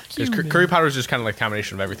well. Because curry powder is just kind of like a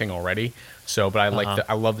combination of everything already. So, but I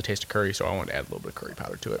I love the taste of curry, so I wanted to add a little bit of curry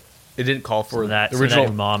powder to it. It didn't call for that the original.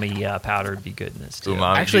 umami powder would be good in this too.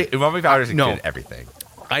 Umami. Actually, umami powder is no. good at everything.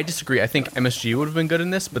 I disagree. I think MSG would have been good in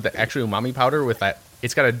this, but the actual umami powder with that,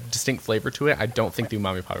 it's got a distinct flavor to it. I don't think the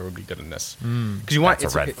umami powder would be good in this because you want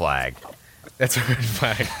That's a red flag. That's a red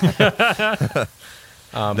flag.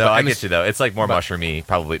 No, I get you though. It's like more mushroomy.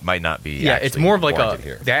 Probably might not be. Yeah, it's more of like warranted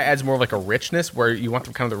here. that adds more of like a richness where you want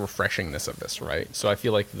the kind of the refreshingness of this, right? So I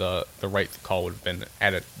feel like the right call would have been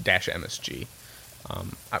add a dash of MSG,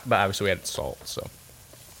 but obviously we added salt. So,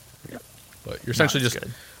 yeah. But you're essentially that's just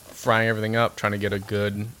good. frying everything up, trying to get a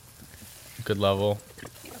good level.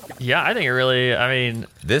 Yeah, I think it really. I mean,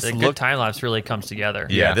 This the good look- time lapse really comes together.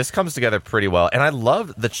 Yeah, this comes together pretty well. And I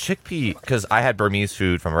love the chickpea because I had Burmese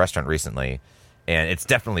food from a restaurant recently, and it's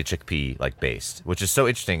definitely chickpea like based, which is so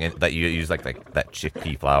interesting that you use like that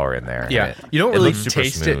chickpea flour in there. Yeah, And you don't it really looks super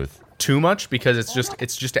taste smooth. it too much because it's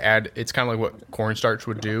just to add. It's kind of like what cornstarch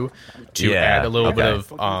would do to Yeah, add a little bit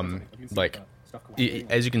okay. of like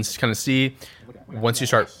as you can kind of see. Once you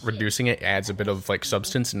start reducing it, it adds a bit of like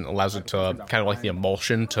substance and allows it to kind of like the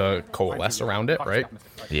emulsion to coalesce around it, right?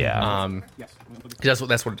 Yeah. 'Cause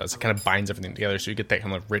that's what it does. It kind of binds everything together, so you get that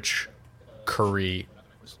kind of rich curry,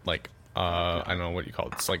 like I don't know what you call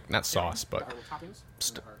it. It's like not sauce, but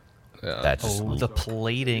That's Oh, the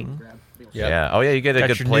plating. yeah. Oh yeah, you get a Got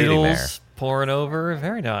good your plating noodles there. pouring over.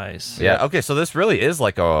 Very nice. Yeah. Okay, so this really is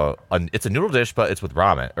like it's a noodle dish, but it's with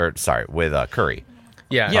ramen or sorry, with curry.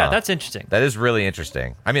 yeah, Yeah, that's interesting. That is really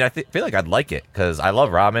interesting. I mean, I feel like I'd like it because I love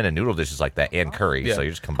ramen and noodle dishes like that and curry. Yeah. So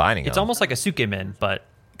you're just combining It's them. almost like a sukemen, but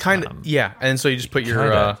kind of yeah. And so you just put your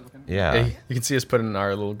Kinda, yeah. You can see us putting our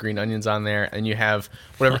little green onions on there, and you have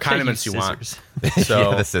whatever Like how you condiments you use want. scissors. So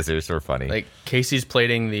yeah, the scissors were funny. like Casey's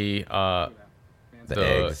plating the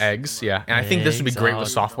eggs, yeah, and I think this would be Eggs, great with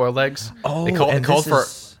soft boiled eggs. oh, it and called this for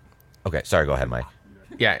is- Okay, sorry. Go ahead, Mike.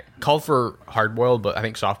 yeah, called for hard boiled, but I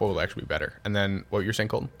think soft boiled would actually be better. And then what you're saying,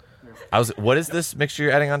 Colton? What is this mixture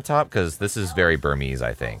you're adding on top? Because this is very Burmese,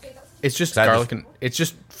 I think. It's just That garlic just- and it's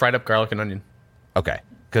just fried up garlic and onion. Okay,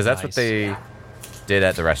 because that's what Nice. they did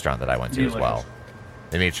at the restaurant that I went to as well.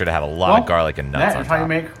 They made sure to have a lot of garlic and nuts That on is how you top.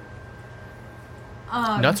 make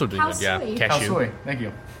Nuts would be good, yeah. soy. Cashew. soy. Thank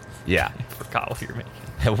you. Yeah, forgot what you're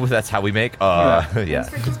making. that's how we make. Thanks Yeah.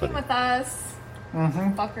 for cooking with us,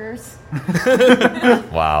 fuckers.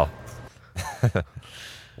 Wow.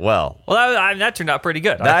 Well, Well, that turned out pretty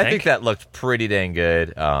good. I think that looked pretty dang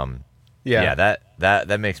good. Yeah.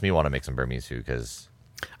 That makes me want to make some Burmese food because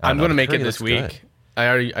I'm gonna make it this week. I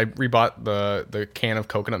rebought the can of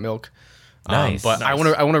coconut milk. Nice. But I Nice.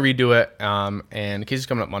 want to redo it. And Casey's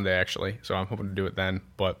coming up Monday actually, so I'm hoping to do it then.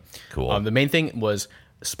 But Cool. The main thing was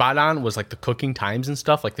spot on was like the cooking times and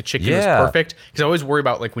stuff. Like the chicken Yeah. was perfect because I always worry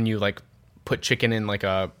about like when you like put chicken in like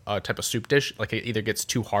a type of soup dish, like it either gets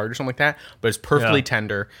too hard or something like that. But it's perfectly Yeah.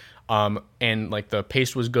 tender. And like the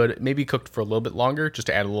paste was good. Maybe cooked for a little bit longer just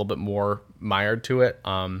to add a little bit more Maillard to it.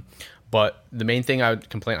 But the main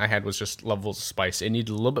complaint I had was just levels of spice. It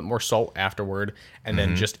needed a little bit more salt afterward, and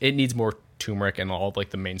then it needs more turmeric and all of, like,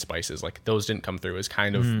 the main spices. Like, those didn't come through. It was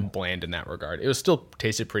kind of bland in that regard. It was still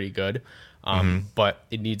tasted pretty good, but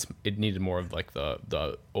it needed more of, like,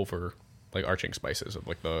 the arching spices of,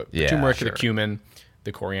 like, the turmeric, the cumin,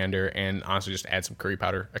 the coriander, and honestly just add some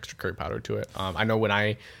extra curry powder to it. I know when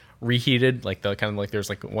I reheated, like, the kind of, like, there's,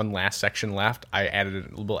 like, one last section left, I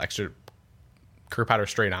added a little extra curry powder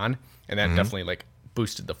straight on, and that definitely, like,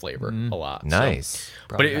 boosted the flavor a lot. Nice.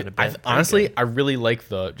 So, but honestly, I really like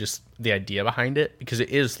the idea behind it, because it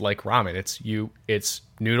is like ramen. It's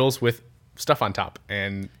noodles with stuff on top,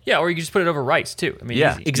 and or you can just put it over rice too. I mean,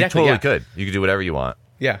 easy. Exactly. You totally could. You could do whatever you want.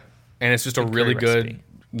 Yeah, and it's just a really good recipe.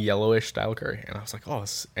 Yellowish style curry, and I was like,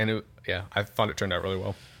 I thought it turned out really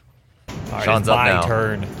well. All right, Sean's it's up my now.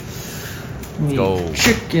 turn. Go.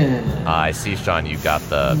 Chicken. I see, Sean. You got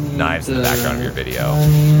the knives in the background of your video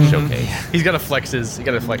showcase. He's got to flex his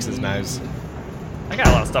knives. I got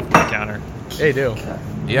a lot of stuff on the counter. Yeah, you do.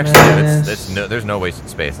 You actually, there's no wasted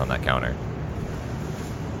space on that counter.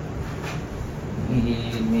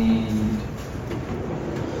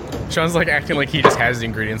 Sean's like acting like he just has the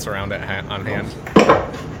ingredients around it on hand.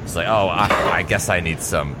 It's like, oh, I guess I need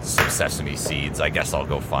some sesame seeds. I guess I'll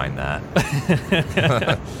go find that.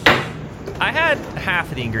 I had half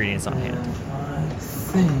of the ingredients on hand. I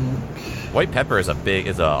think. White pepper is an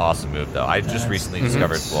awesome move, though. I just recently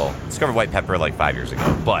discovered white pepper like 5 years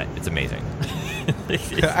ago, but it's amazing.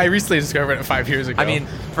 I recently discovered it 5 years ago. I mean,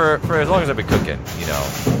 for as long as I've been cooking,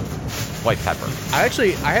 white pepper. I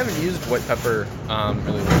haven't used white pepper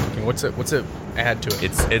really when cooking. What's it add to it?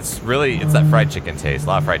 It's that fried chicken taste. A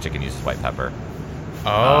lot of fried chicken uses white pepper.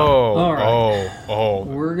 all right. Oh.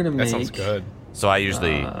 We're gonna make. That sounds good. So I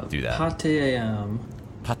usually do that. Pate ayam.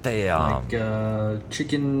 Like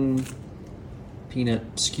chicken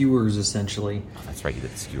peanut skewers, essentially. Oh, that's right, you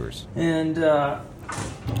did the skewers. And well,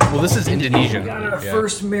 this is Indonesian. we gotta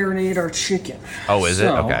first marinate our chicken. Oh, is it?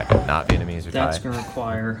 So, Okay. Not Vietnamese or Thai. That's going to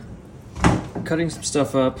require cutting some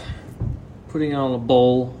stuff up, putting it on a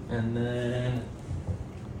bowl, and then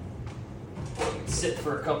sit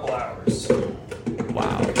for a couple hours.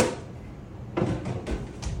 Wow.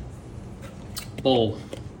 Bowl.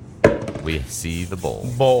 We see the bowl.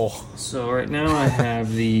 Bowl. So right now I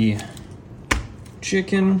have the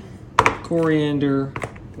chicken, coriander,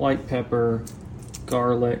 white pepper,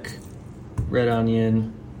 garlic, red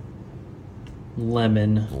onion,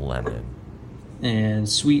 lemon, and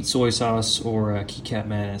sweet soy sauce or Kit-Kat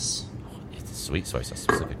mayonnaise. It's sweet soy sauce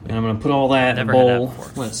specifically. And I'm going to put all that in a Never had that bowl,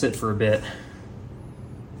 before. let it sit for a bit,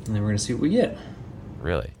 and then we're going to see what we get.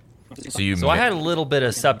 Really? So I had a little bit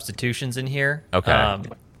of substitutions in here. Okay.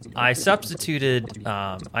 I substituted.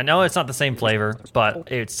 I know it's not the same flavor, but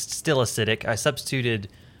it's still acidic. I substituted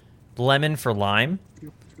lemon for lime.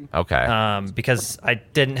 Okay. Because I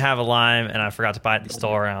didn't have a lime and I forgot to buy it at the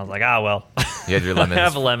store, and I was like, well. You had your lemons. I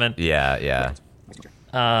have a lemon. Yeah.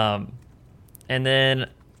 And then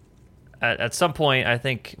at some point, I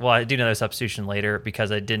think, I do another substitution later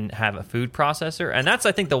because I didn't have a food processor. And that's,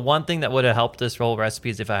 I think, the one thing that would have helped this whole recipe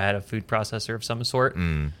is if I had a food processor of some sort.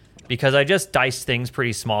 Because I just diced things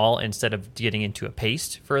pretty small instead of getting into a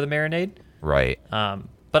paste for the marinade. Right.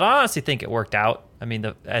 But I honestly think it worked out. I mean,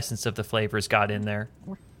 the essence of the flavors got in there.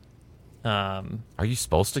 Are you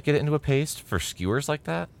supposed to get it into a paste for skewers like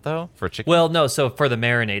that, though? For chicken? Well, no, so for the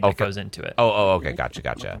marinade that goes into it. Oh, okay.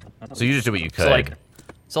 Gotcha. So you just do what you could.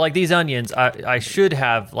 So like these onions, I should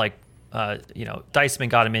have diced them and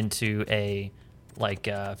got them into a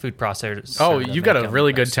food processor. Oh, you got a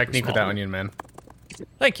really good technique with that onion, man.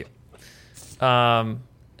 Thank you.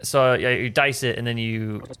 So you dice it, and then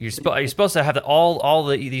you're supposed to have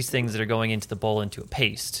these things that are going into the bowl into a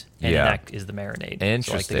paste, and then that is the marinade. Interesting.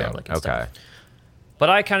 So like the garlic and Okay. stuff. But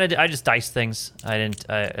I just diced things. I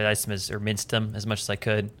diced them or minced them as much as I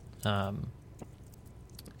could.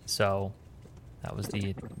 So that was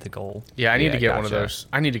the goal. Yeah, I need to get one of gotcha. those.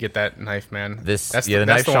 I need to get that knife, man. The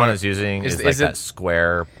knife Sean is using is like that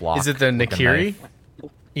square block. Is it the Nakiri?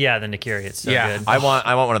 Yeah, the Nakiri. It's so Yeah. good. I want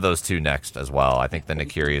one of those too next as well. I think the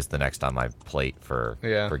Nakiri is the next on my plate for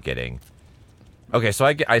getting. Okay, so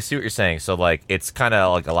I see what you're saying. So like it's kind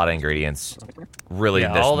of like a lot of ingredients really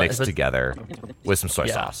just mixed together with some soy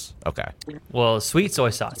sauce. Okay. Well, sweet soy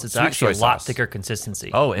sauce. It's actually a lot thicker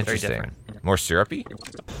consistency. Oh, Very interesting. different. More syrupy?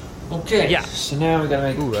 Okay. Yeah. So now we gotta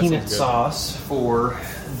make that peanut sounds good. sauce for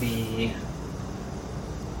the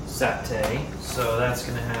satay. So that's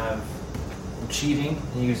gonna have. I'm cheating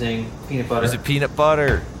using peanut butter. Is it peanut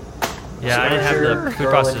butter? Yeah, I didn't have the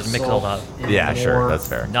food garlic, processors mixed salt, up. and Yeah, sure. more, That's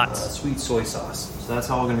fair. Nuts. Sweet soy sauce. So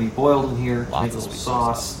that's all going to be boiled in here. Lots Make a of little sweet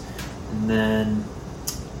sauce. and then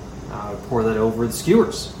pour that over the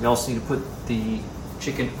skewers. We also need to put the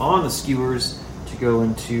chicken on the skewers to go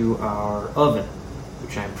into our oven,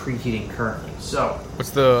 which I'm preheating currently. So,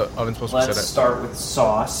 What's the oven supposed to be set let's at? start with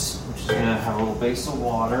sauce, which is going to have a little base of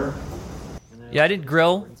water. Yeah, I didn't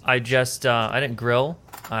grill. I didn't grill.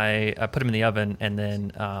 I put them in the oven and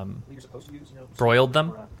then broiled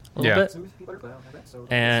them a little bit.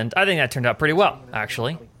 And I think that turned out pretty well,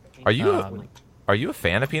 actually. Are you a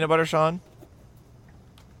fan of peanut butter, Sean?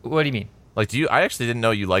 What do you mean? Like, I actually didn't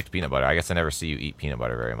know you liked peanut butter. I guess I never see you eat peanut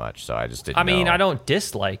butter very much, so I just didn't know. I don't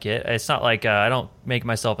dislike it. It's not like I don't make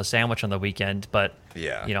myself a sandwich on the weekend, but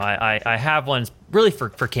Yeah. I have ones really for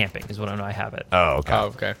camping is when I have it. Oh, okay. Oh,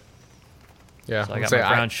 okay. Yeah. So I got my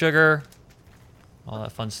brown sugar, all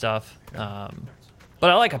that fun stuff. But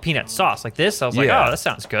I like a peanut sauce like this. I was like, Yeah. oh, that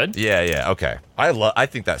sounds good. Yeah, okay. I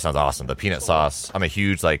think that sounds awesome. The peanut sauce. I'm a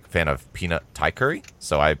huge fan of peanut Thai curry,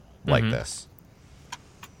 so I like this.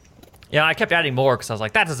 Yeah, I kept adding more because I was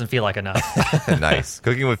like, that doesn't feel like enough. Nice.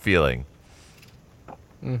 Cooking with feeling.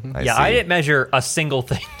 I didn't measure a single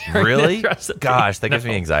thing. during Really? this recipe. Gosh, that gives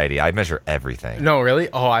No. me anxiety. I measure everything. No, really?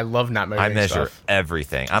 Oh, I love not I measuring measure stuff.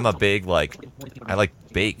 everything. I'm a big I like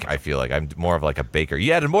bake. I feel like I'm more of a baker.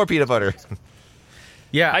 You added more peanut butter.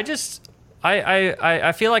 Yeah.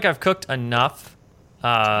 I feel like I've cooked enough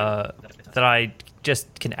that I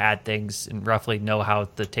just can add things and roughly know how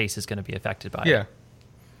the taste is going to be affected by Yeah.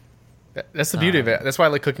 it. That's the beauty of it. That's why I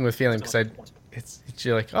like cooking with feeling, because it's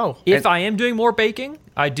you're like, oh. If I am doing more baking,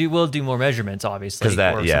 will do more measurements, obviously, 'Cause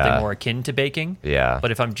that- or yeah. something more akin to baking. Yeah.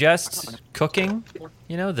 But if I'm just cooking,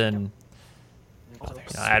 then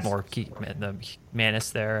add more the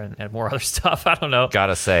mayonnaise there and add more other stuff. I don't know.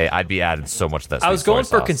 Gotta say, I'd be adding so much of that. I was sweet soy going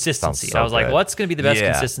for sauce. consistency. Sounds so I was like, good. what's going to be the best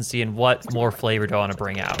Yeah. consistency and what more flavor do I want to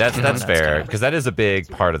bring out? That's You know, and fair kinda- because that is a big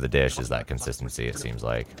part of the dish is that consistency. It seems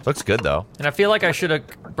like looks good though. And I feel like I should have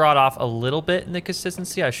brought off a little bit in the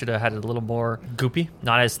consistency. I should have had it a little more goopy.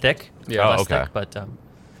 not as thick. Yeah. less Oh, okay. thick,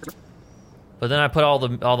 but then I put all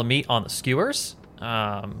the meat on the skewers.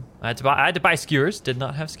 I had to buy skewers. Did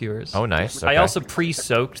not have skewers. Oh, nice. I Okay. also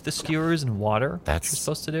pre-soaked the skewers in water. That's which you're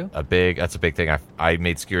supposed to do. That's a big thing. I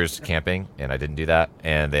made skewers camping and I didn't do that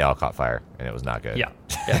and they all caught fire and it was not good. Yeah.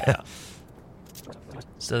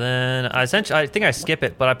 So then I think I skip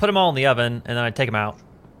it, but I put them all in the oven and then I take them out.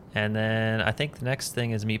 And then I think the next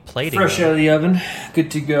thing is me plating Fresh them. out of the oven,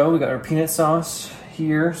 good to go. We got our peanut sauce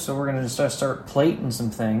here, so we're gonna just start plating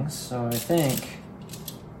some things. So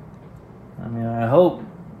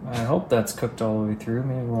I hope that's cooked all the way through.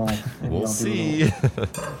 Maybe We'll I'll do see. a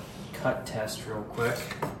little cut test real quick.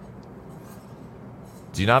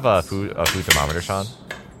 Do you not have a food thermometer, Sean?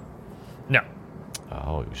 No.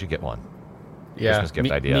 Oh, we should get one. Yeah. Christmas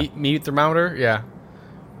gift idea. Meat thermometer. Yeah.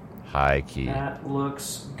 High key. That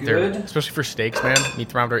looks They're- good. especially for steaks, man. Meat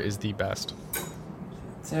thermometer is the best.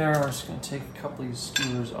 There, we're just gonna take a couple of these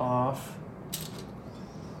skewers off.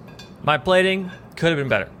 My plating could have been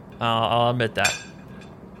better. I'll admit that.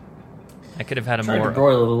 I could have had a Tried more. to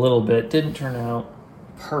broil it a little bit. Didn't turn out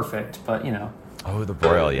perfect, but Oh, the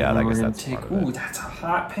broil. Yeah, And I we're guess gonna that's take. part of Ooh, it. that's a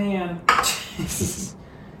hot pan.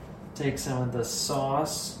 Take some of the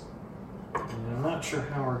sauce. And I'm not sure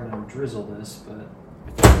how we're gonna drizzle this, but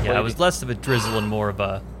Yeah, it was less of a drizzle and more of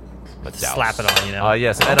a Douse. slap it on.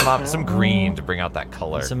 Yes, edamame, some green to bring out that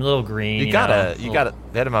color. Some little green. You gotta. The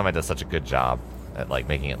edamame does such a good job at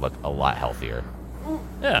making it look a lot healthier.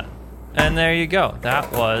 Yeah. And there you go.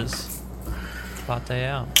 That was pate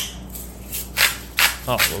out.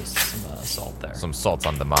 Oh, some salt there. Some salt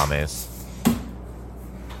on the mames.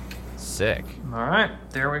 Sick. all right,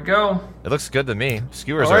 there we go. It looks good to me.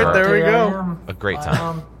 Skewers All right, are there we go. a great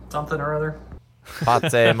time. Something or other.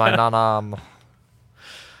 Pate my nanam.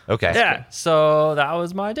 Okay. Yeah, so that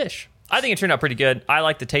was my dish. I think it turned out pretty good. I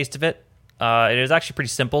like the taste of it. It is actually pretty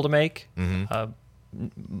simple to make,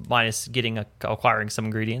 minus acquiring some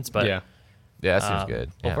ingredients. But Yeah. Yeah, that seems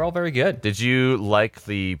good. Yeah. overall, very good. Did you like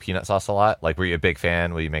the peanut sauce a lot? Were you a big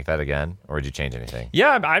fan? Will you make that again, or did you change anything?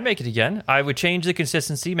 Yeah, I'd make it again. I would change the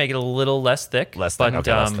consistency, make it a little less thick. Less but, thick.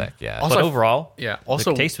 Okay, less thick. Yeah. But Also, overall, Yeah.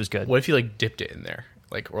 Also, the taste was good. What if you dipped it in there,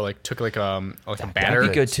 or took a batter? That'd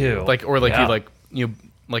be good too.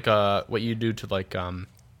 Yeah. What you do to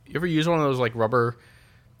you ever use one of those rubber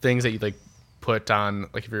things that you put on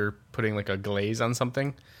if you're putting a glaze on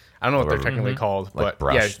something? I don't know what they're technically called, Like but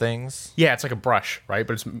brush things. Yeah, it's like a brush, right?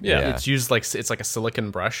 But Yeah. it's used it's like a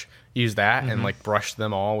silicone brush. Use that and brush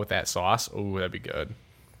them all with that sauce. Oh, that'd be good.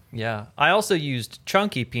 Yeah, I also used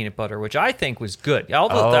chunky peanut butter, which I think was good.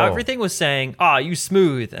 Although Oh. everything was saying, you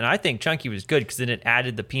smooth, and I think chunky was good because then it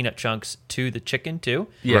added the peanut chunks to the chicken too,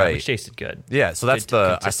 Right. which tasted good. Yeah, so that's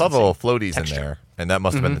Good I saw the little floaties texture. in there, and that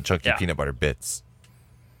must have been the chunky Yeah. peanut butter bits.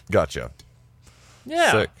 Gotcha.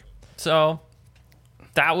 Yeah. Sick. So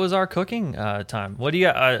that was our cooking time. What do you?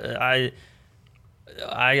 I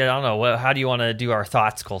don't know. How do you want to do our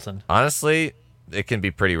thoughts, Colton? Honestly, it can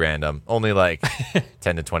be pretty random. Only like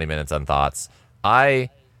 10 to 20 minutes on thoughts. I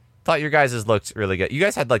thought your guys' looked really good. You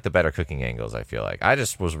guys had like the better cooking angles, I feel like. I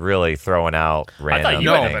just was really throwing out random thought you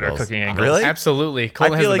had better angles. cooking angles. Really? Absolutely. I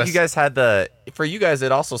Colton has feel the like you best- guys had for you guys,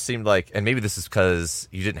 it also seemed like, and maybe this is because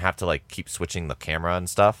you didn't have to like keep switching the camera and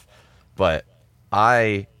stuff, but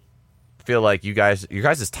I feel like your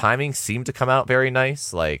guys' timing seemed to come out very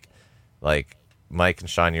nice. Like Mike and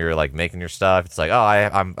Sean, you're like making your stuff. It's like,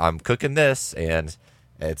 I'm cooking this, and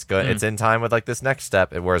it's good. It's in time with like this next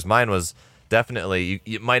step. And whereas mine was definitely,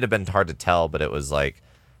 it might have been hard to tell, but it was like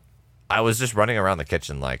I was just running around the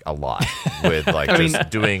kitchen like a lot with like just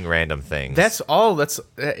doing random things.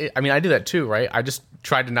 I mean, I do that too, right? I just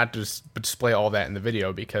tried to not display all that in the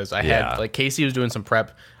video because I Yeah. had like Casey was doing some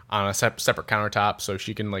prep on a separate countertop so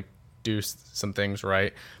she can like do some things,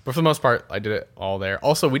 right? But for the most part, I did it all there.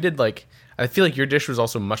 Also, we did like, I feel like your dish was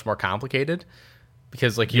also much more complicated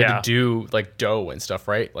because like you had to do like dough and stuff,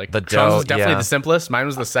 right? Like The Sean's dough, was definitely yeah. the simplest. Mine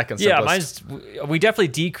was the second simplest. Yeah, we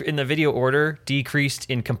definitely in the video order decreased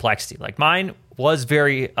in complexity. Like mine was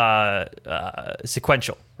very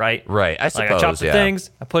sequential, right? Right, I Like I suppose, chopped the yeah. things,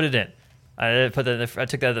 I put it in. I took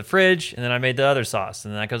that out of the fridge, and then I made the other sauce,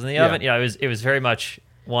 and then that goes in the oven. Yeah, it was very much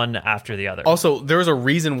one after the other. Also, there was a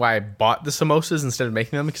reason why I bought the samosas instead of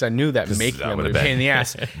making them because I knew that making that them would've would be a pain been- in the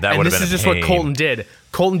ass. that and would've this been is a just what pain. Colton did.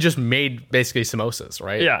 Colton just made basically samosas,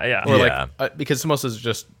 right? Yeah. Or Yeah. like because samosas is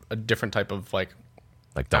just a different type of like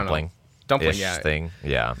like I don't know. dumpling. Dumpling, ish yeah. thing.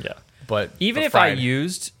 Yeah. yeah. But Even but if I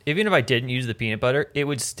didn't use the peanut butter, it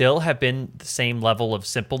would still have been the same level of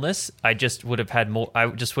simpleness. I just would have had more. I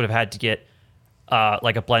just would have had to get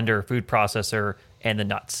like a blender, food processor, and the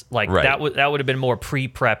nuts. Like Right. that would have been more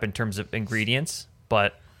pre-prep in terms of ingredients,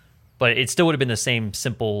 but it still would have been the same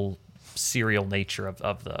simple cereal nature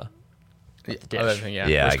of the dish. other thing, yeah.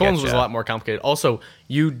 Yeah, Whereas I Colton's was a getcha. lot more complicated. Also,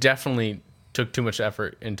 you definitely took too much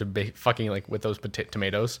effort into fucking like with those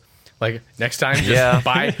tomatoes. Like next time, just Yeah.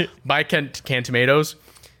 buy canned tomatoes.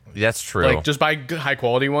 That's true. Like just buy good, high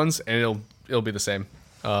quality ones, and it'll be the same.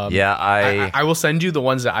 yeah, I will send you the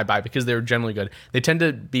ones that I buy because they're generally good. They tend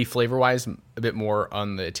to be flavor wise a bit more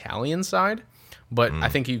on the Italian side, but I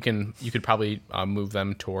think you could probably move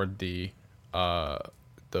them toward the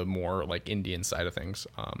more like Indian side of things.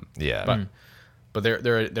 Yeah. But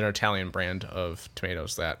they're an Italian brand of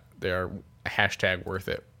tomatoes that they're hashtag worth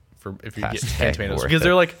it for if you get Hashtag canned tomatoes worth because it.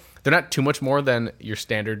 they're like they're not too much more than your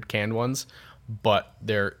standard canned ones, but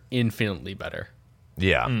they're infinitely better.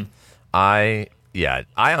 Yeah. I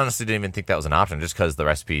honestly didn't even think that was an option just because the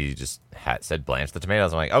recipe just said blanch the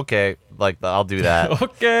tomatoes. I'm like, okay, like I'll do that.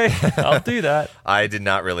 Okay, I'll do that. I did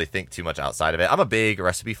not really think too much outside of it. I'm a big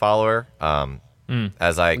recipe follower.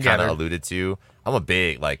 As I kind of Gathered. alluded to, I'm a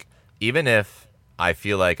big, like, even if I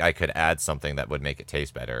feel like I could add something that would make it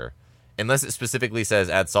taste better, unless it specifically says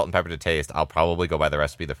add salt and pepper to taste, I'll probably go by the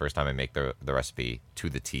recipe the first time I make the recipe to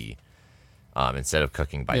the T, instead of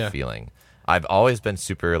cooking by Yeah. feeling. I've always been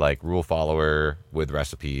super like rule follower with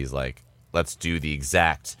recipes. Like, let's do the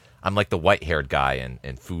exact. I'm like the white haired guy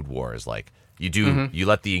in Food Wars. Like, you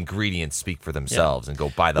let the ingredients speak for themselves and go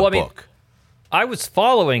buy the Well, I mean, book. I was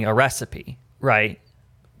following a recipe, right?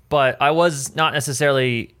 But I was not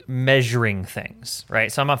necessarily measuring things,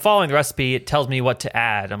 right? So I'm following the recipe. It tells me what to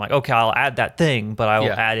add. I'm like, okay, I'll add that thing, but I will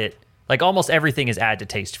Yeah. add it. Like almost everything is add to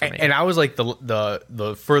taste for me. And I was like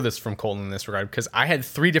the furthest from Colton in this regard because I had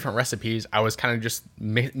 3 different recipes. I was kind of just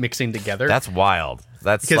mixing together. That's wild.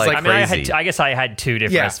 That's Because, like like, crazy. I guess I had 2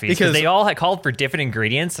 different Yeah, recipes because- because they all had called for different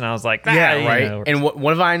ingredients, and I was like, yeah, you right. know. And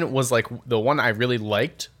one of mine was like the one I really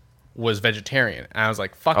liked was vegetarian, and I was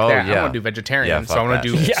like, "Fuck Oh, that! I yeah. want to do vegetarian." Yeah, so I want fuck to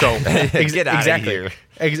do that. so Get outta exactly.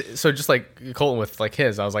 here. So just like Colton with like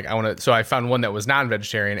his, I was like, I want to. So I found one that was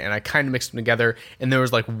non-vegetarian, and I kind of mixed them together. And there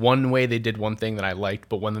was like one way they did one thing that I liked,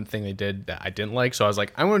 but one thing they did that I didn't like. So I was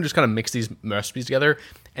like, I want to just kind of mix these recipes together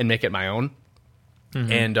and make it my own.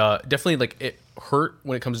 And definitely like it hurt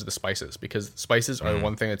when it comes to the spices because spices are the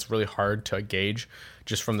one thing that's really hard to gauge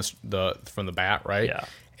just from the bat, right? Yeah.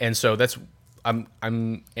 And so that's I'm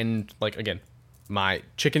in like again, my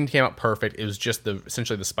chicken came out perfect. It was just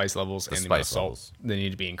essentially the spice levels and the amount of spice salt levels. that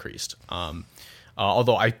need to be increased.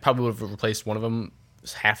 Although I probably would have replaced one of them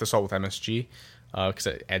half the salt with MSG because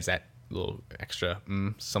it adds that little extra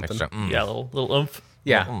something. Yeah, a little oomph.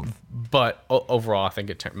 Yeah, but overall, I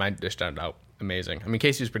think my dish turned out amazing. I mean,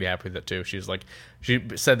 Casey was pretty happy with it too. She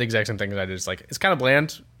said the exact same thing as I did. It's like, it's kind of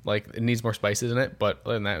bland. Like, it needs more spices in it, but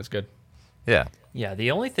other than that, it was good. Yeah. Yeah,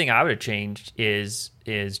 the only thing I would have changed is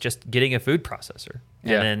just getting a food processor.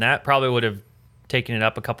 And Yeah. then that probably would have taken it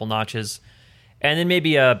up a couple notches. And then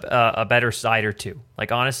maybe a better side or two.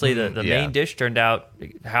 Like, honestly, the yeah. main dish turned out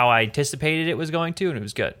how I anticipated it was going to, and it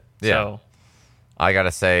was good. Yeah. So, I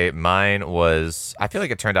gotta say, mine was. I feel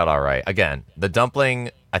like it turned out all right. Again, the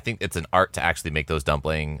dumpling. I think it's an art to actually make those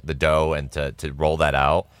the dough, and to roll that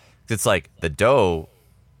out. It's like the dough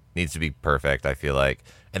needs to be perfect. I feel like,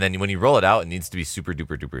 and then when you roll it out, it needs to be super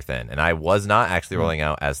duper duper thin. And I was not actually rolling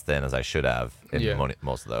out as thin as I should have in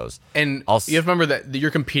most of those. And Also, you have to remember that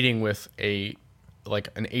you're competing with an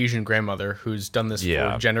Asian grandmother who's done this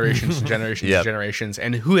for generations and generations and generations,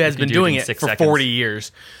 and who has been doing it for 40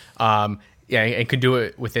 years. And could do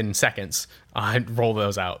it within seconds and roll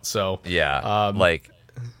those out. So like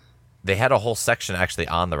they had a whole section actually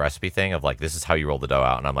on the recipe thing of like, this is how you roll the dough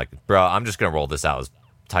out, and I'm like, bro, I'm just gonna roll this out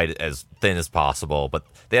as thin as possible. But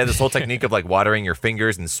they had this whole technique of like watering your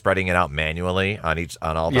fingers and spreading it out manually on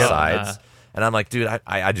all the sides. And I'm like, dude,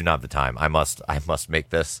 I do not have the time. I must make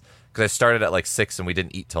this, because I started at like 6 and we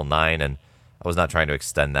didn't eat till 9, and I was not trying to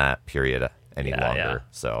extend that period any longer. Yeah.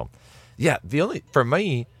 So for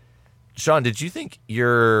me, Sean, did you think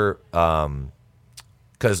your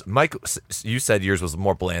because Mike, you said yours was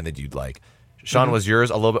more bland than you'd like. Sean, was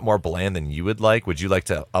yours a little bit more bland than you would like? Would you like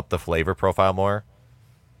to up the flavor profile more?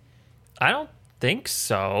 I don't think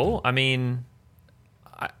so. I mean,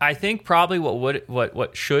 I think probably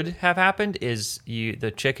what should have happened is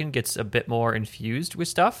the chicken gets a bit more infused with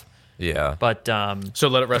stuff. Yeah. But so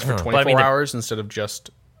let it rest for 24 hours instead of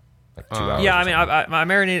just like 2 hours. Yeah, I mean, I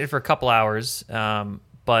marinated it for a couple hours.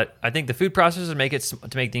 But I think the food processor to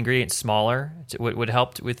make the ingredients smaller would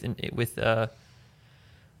help with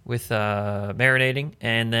marinating,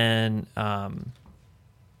 and then but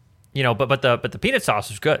the peanut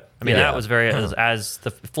sauce was good. I mean, that was very as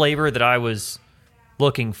the flavor that I was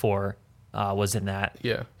looking for was in that.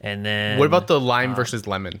 Yeah. And then what about the lime versus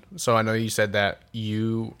lemon? So I know you said that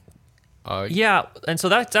you. And so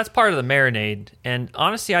that's part of the marinade. And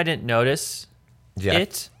honestly, I didn't notice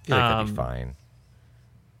it. I feel like that'd be fine.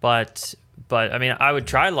 But I mean, I would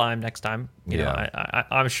try lime next time. You know,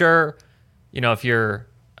 I'm sure, if you're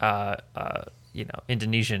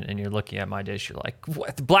Indonesian and you're looking at my dish, you're like,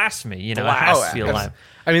 what, blasphemy? It has to be lime.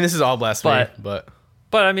 I mean, this is all blasphemy, but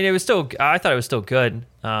I mean, it was still. I thought it was still good.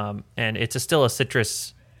 And it's still a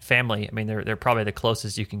citrus family. I mean, they're probably the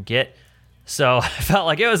closest you can get. So I felt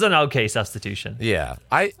like it was an okay substitution. Yeah,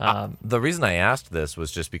 the reason I asked this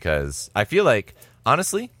was just because I feel like,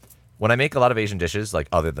 honestly, when I make a lot of Asian dishes, like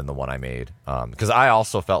other than the one I made, because I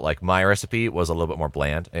also felt like my recipe was a little bit more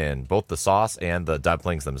bland in both the sauce and the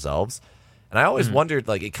dumplings themselves. And I always wondered,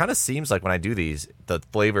 like, it kind of seems like when I do these, the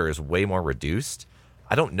flavor is way more reduced.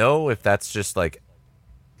 I don't know if that's just like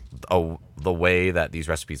the way that these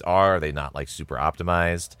recipes are. They not like super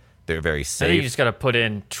optimized. They're very safe. I think you just got to put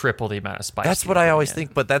in triple the amount of spice. That's what I always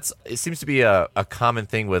think, but it seems to be a common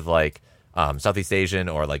thing with like Southeast Asian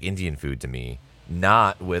or like Indian food to me.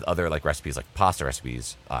 Not with other like recipes, like pasta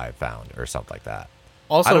recipes I've found or something like that.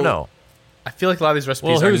 Also, I don't know. I feel like a lot of these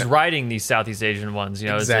recipes. Well, who's writing these Southeast Asian ones?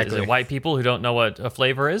 Exactly. Is it white people who don't know what a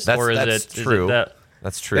flavor is, or is it true?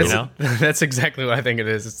 That's true. That's exactly what I think it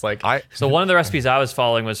is. It's like So one of the recipes I was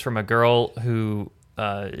following was from a girl who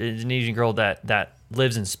Indonesian girl that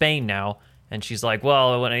lives in Spain now, and she's like,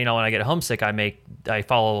 well, when I get homesick, I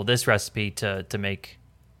follow this recipe to make.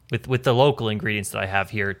 With the local ingredients that I have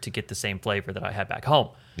here to get the same flavor that I had back home.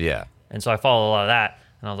 Yeah. And so I follow a lot of that.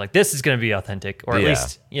 And I was like, this is going to be authentic, or at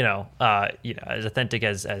least, as authentic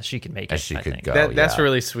as she can make it. As she I could think. go. that's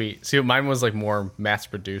really sweet. See, mine was like more mass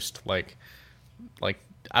produced. Like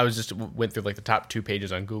I was just went through like the top 2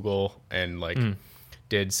 pages on Google and like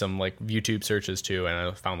did some like YouTube searches too. And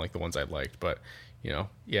I found like the ones I liked, but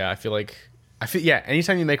I feel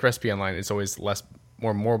anytime you make a recipe online, it's always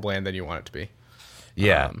more bland than you want it to be.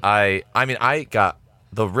 Yeah, I mean, I got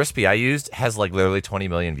the recipe I used has like literally 20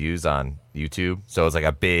 million views on YouTube, so it's like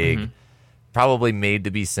a big, probably made to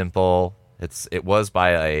be simple. It was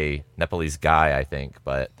by a Nepalese guy, I think,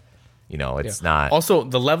 but it's not. Also,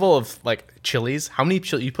 the level of like chilies. How many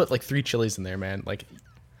chili? You put like 3 chilies in there, man. Like,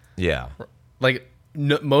 yeah, like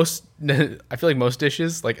most. I feel like most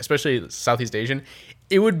dishes, like especially Southeast Asian,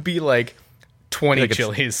 it would be like 20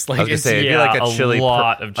 chilies. I was gonna say, it'd be like a chili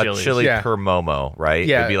lot of a chili Yeah. per momo, right?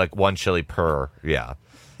 Yeah. It'd be like 1 chili per. Yeah.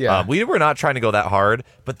 Yeah. We were not trying to go that hard,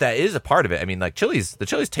 but that is a part of it. I mean, like the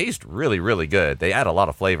chilies taste really, really good. They add a lot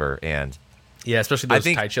of flavor, and Yeah, especially those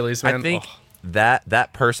Thai chilies, man. I think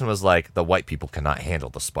that person was like, the white people cannot handle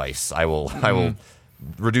the spice. I will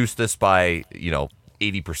reduce this by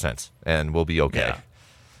 80%, and we'll be okay. Yeah.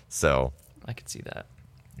 So I could see that.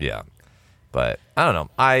 yeah, but I don't know.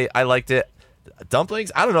 I liked it.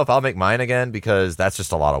 Dumplings, I don't know if I'll make mine again because that's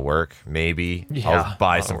just a lot of work. Maybe I'll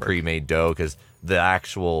buy some pre-made dough because the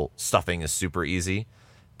actual stuffing is super easy.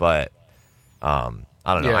 But I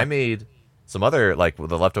don't know. Yeah. I made some other, like with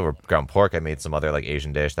the leftover ground pork, I made some other like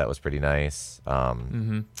Asian dish that was pretty nice.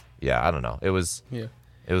 Yeah, I don't know. It was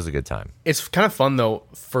a good time. It's kind of fun though.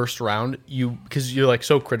 First round, because you're like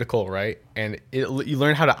so critical, right? And you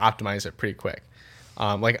learn how to optimize it pretty quick.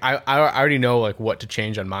 Like I already know like what to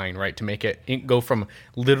change on mine, right? To make it go from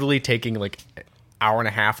literally taking like an hour and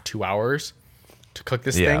a half, 2 hours to cook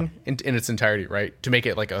this thing in its entirety, right? To make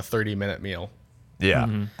it like a 30-minute meal.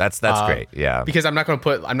 Yeah, that's great. Yeah, because I'm not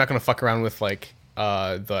gonna fuck around with like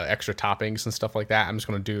the extra toppings and stuff like that. I'm just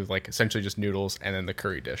gonna do like essentially just noodles and then the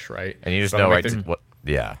curry dish, right? And you just know right to what.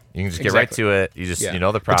 Yeah, you can just get right to it. You just you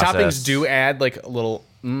know the process. The toppings do add like a little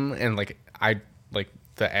and like I like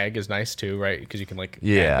the egg is nice too, right? Because you can like add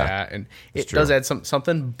that, and it does add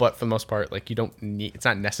something. But for the most part, like you don't need. It's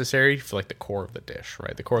not necessary for like the core of the dish,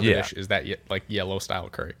 right? The core of the dish is that like yellow style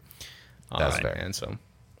curry. That's fair. And so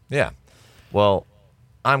yeah. Well,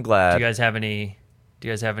 I'm glad. Do you guys have any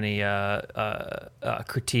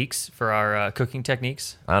critiques for our cooking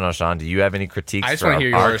techniques? I don't know, Sean. Do you have any critiques I just for wanna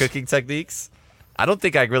hear our yours. cooking techniques? I don't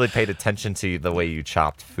think I really paid attention to the way you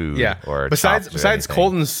chopped food. yeah. Or besides anything.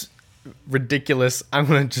 Colton's ridiculous,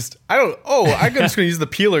 I'm just gonna use the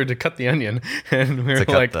peeler to cut the onion, and we were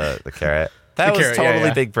to like cut the carrot. That was carrot,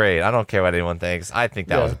 totally big brain. I don't care what anyone thinks. I think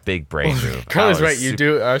that was a big brain move. Carly's right.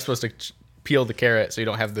 You are supposed to peel the carrot so you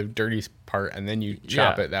don't have the dirty part, and then you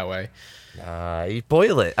chop it that way. You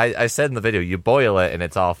boil it. I said in the video, you boil it, and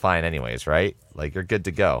it's all fine anyways, right? Like you're good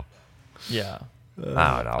to go. Yeah.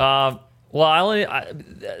 I don't know. Well,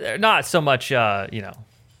 they're not so much,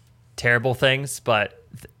 terrible things, but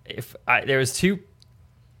there was two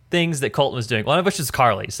things that Colton was doing. One of which is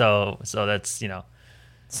Carly, so that's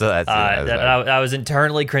So that's that I was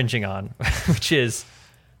internally cringing on, which is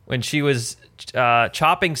when she was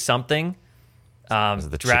chopping something,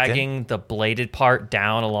 dragging the bladed part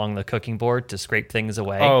down along the cooking board to scrape things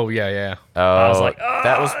away. Oh yeah. I was like,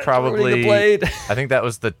 that was probably the blade. I think that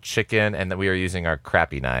was the chicken, and that we were using our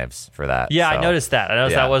crappy knives for that. Yeah, so. I noticed that.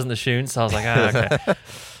 That wasn't the Shun, so I was like, okay.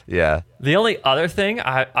 Yeah. The only other thing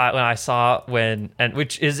I saw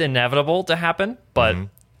which is inevitable to happen, but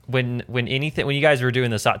when you guys were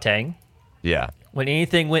doing the sautéing, when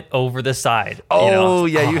anything went over the side. You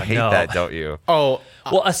hate that, don't you? Oh,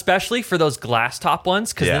 well, especially for those glass top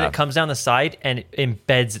ones, because then it comes down the side and it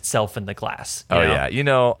embeds itself in the glass. You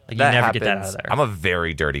know? You that never happens. get that out of there. I'm a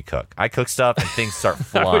very dirty cook. I cook stuff and things start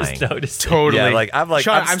flying. I was noticing. totally. Yeah, like I'm like,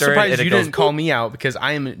 Sean, I'm I'm stirring surprised and it you goes, didn't call me out because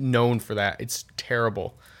I am known for that. It's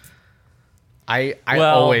terrible. I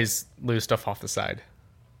always lose stuff off the side.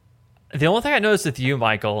 The only thing I noticed with you,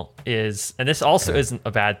 Michael, is, and this also isn't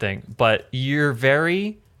a bad thing, but you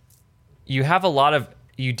have a lot of,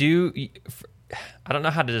 I don't know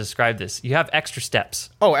how to describe this. You have extra steps.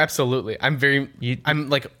 Oh, absolutely. I'm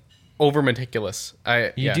like over meticulous.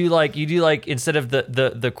 You do like instead of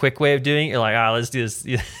the quick way of doing it, you're like, let's do this.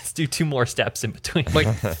 Let's do 2 more steps in between.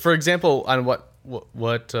 Like, for example, on what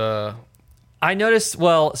I noticed.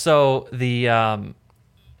 Well, so the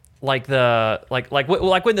like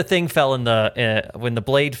when the thing fell in when the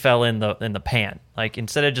blade fell in the pan, like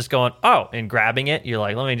instead of just going and grabbing it, you're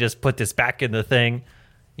like, let me just put this back in the thing,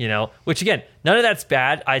 which again, none of that's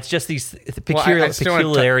bad. It's just these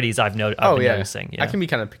peculiarities I've been noticing. Yeah. I can be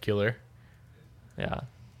kind of peculiar. Yeah.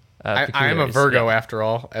 I am a Virgo after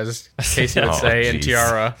all, as Casey would say, and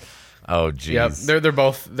Tiara. Oh, geez. Yep, they're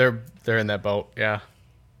both they're in that boat. Yeah.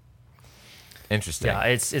 Interesting. Yeah,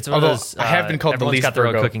 it's one of those. I have been called the least got their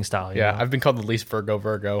Virgo own cooking style. Yeah, I've been called the least Virgo.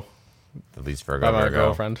 The least Virgo. By my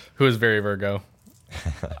girlfriend, who is very Virgo.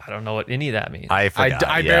 I don't know what any of that means. I forgot.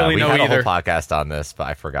 I barely know either. We had either. a whole podcast on this, but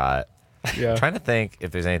I forgot. Yeah. I'm trying to think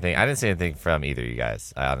if there's anything. I didn't see anything from either of you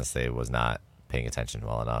guys. I honestly was not paying attention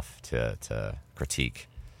well enough to critique.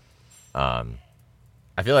 I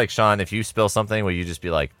feel like, Sean, if you spill something, will you just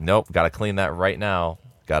be like, nope, gotta clean that right now?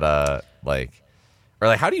 Gotta or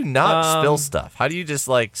like, how do you not spill stuff? How do you just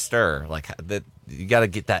like stir? Like that, you gotta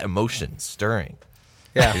get that emotion stirring.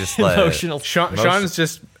 Yeah. You just Emotional. Sean's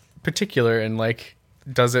just particular and like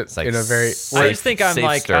does it like in a very. I just think I'm safe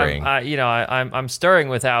like stirring. I'm stirring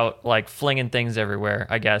without like flinging things everywhere.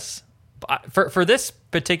 I guess. for this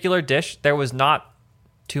particular dish, there was not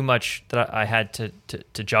too much that I had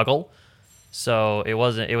to juggle, so it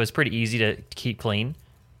was pretty easy to keep clean.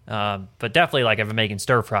 But definitely, like if I'm making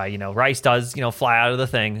stir fry, rice does fly out of the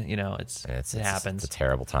thing. It happens. It's a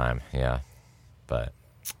terrible time. Yeah, but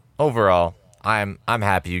overall, I'm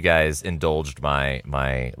happy you guys indulged my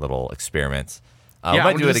little experiment. We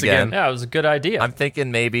might do it again. Yeah, it was a good idea. I'm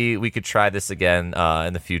thinking maybe we could try this again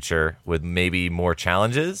in the future with maybe more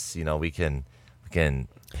challenges. We can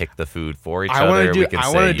pick the food for each other. I want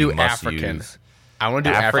to do African. I want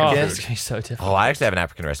to do African. Oh, it's gonna be so difficult. Oh, I actually have an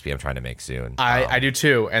African recipe I'm trying to make soon. I do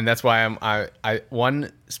too, and that's why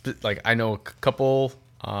I know a couple.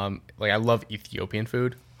 I love Ethiopian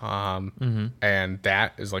food. And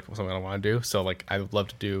that is like something I want to do. So like I would love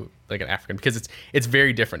to do like an African because it's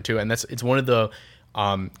very different too, and it's one of the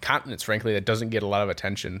continents, frankly, that doesn't get a lot of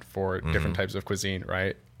attention for different types of cuisine,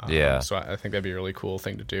 right? So I think that'd be a really cool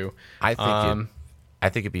thing to do. I think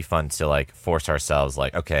it'd be fun to like force ourselves,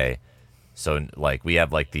 like, okay, so like we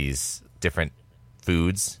have like these different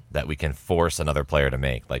foods that we can force another player to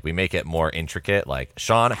make. Like we make it more intricate. Like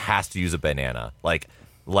Sean has to use a banana. Like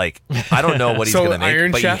I don't know what he's gonna make,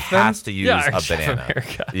 Iron but Chef, he has to use Iron a Chef banana.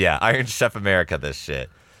 America. Yeah, Iron Chef America, this shit.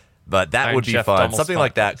 But that Iron would be Chef fun. Donald Something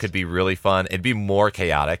like that Spunkfest. could be really fun. It'd be more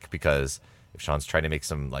chaotic because if Sean's trying to make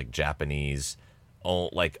some like Japanese,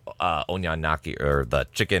 onyanaki or the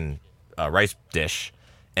chicken rice dish,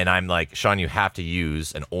 and I'm like, Sean, you have to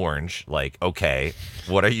use an orange. Like, okay,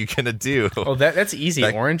 what are you gonna do? Oh, that's easy.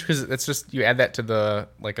 Orange, because that's just you add that to the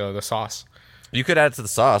sauce. You could add it to the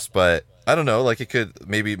sauce, but I don't know. Like it could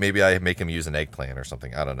maybe I make him use an eggplant or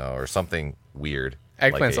something. I don't know, or something weird.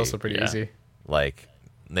 Eggplant's also pretty easy. Like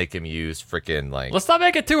make him use freaking like. Let's not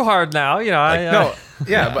make it too hard now. But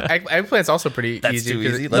eggplant's also pretty easy. Too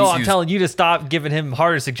easy. I'm telling you to stop giving him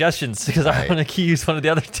harder suggestions because I want to use one of the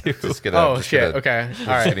other two. Okay, all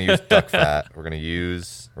right. Gonna use duck fat. We're gonna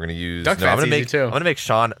use. Duck fat's easy too. I'm gonna make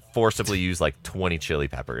Sean forcibly use like 20 chili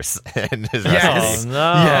peppers in his Yes. recipe. Oh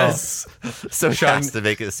no! Yes. So Sean has to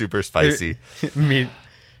make it super spicy.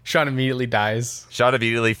 Sean immediately dies. Sean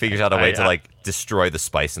immediately figures out a way to like destroy the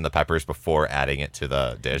spice in the peppers before adding it to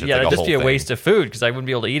the dish. Yeah, it'd just be a waste of food because I wouldn't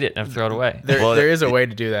be able to eat it and I'd throw it away. There is a way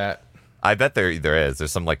to do that. I bet there is.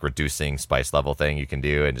 There's some like reducing spice level thing you can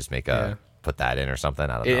do and just make put that in or something.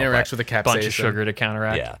 I don't know. It interacts with the capsaicin. Bunch of sugar to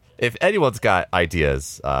counteract. Yeah. If anyone's got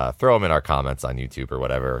ideas, throw them in our comments on YouTube or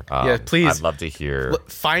whatever. Please. I'd love to hear.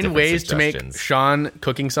 Find ways to make Sean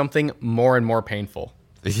cooking something more and more painful.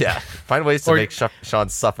 Yeah. Find ways to make Sean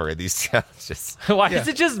suffer in these challenges. Why is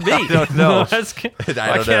it just me? I don't know. Why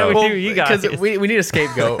can't we do you guys? Because we need a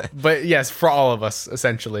scapegoat. But yes, for all of us,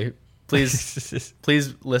 essentially. Please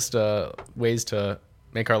list ways to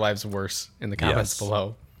make our lives worse in the comments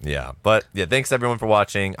below. Yeah, but thanks everyone for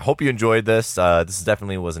watching. I hope you enjoyed this. This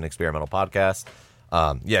definitely was an experimental podcast.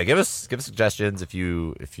 Give us suggestions if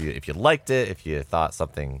you liked it, if you thought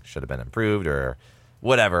something should have been improved or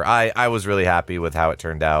whatever. I was really happy with how it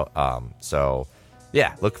turned out.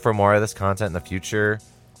 Look for more of this content in the future.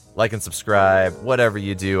 Like and subscribe, whatever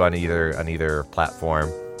you do on either platform.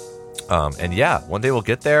 One day we'll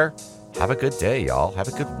get there. Have a good day, y'all. Have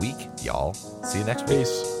a good week, y'all. See you next week. Peace.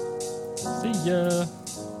 See ya.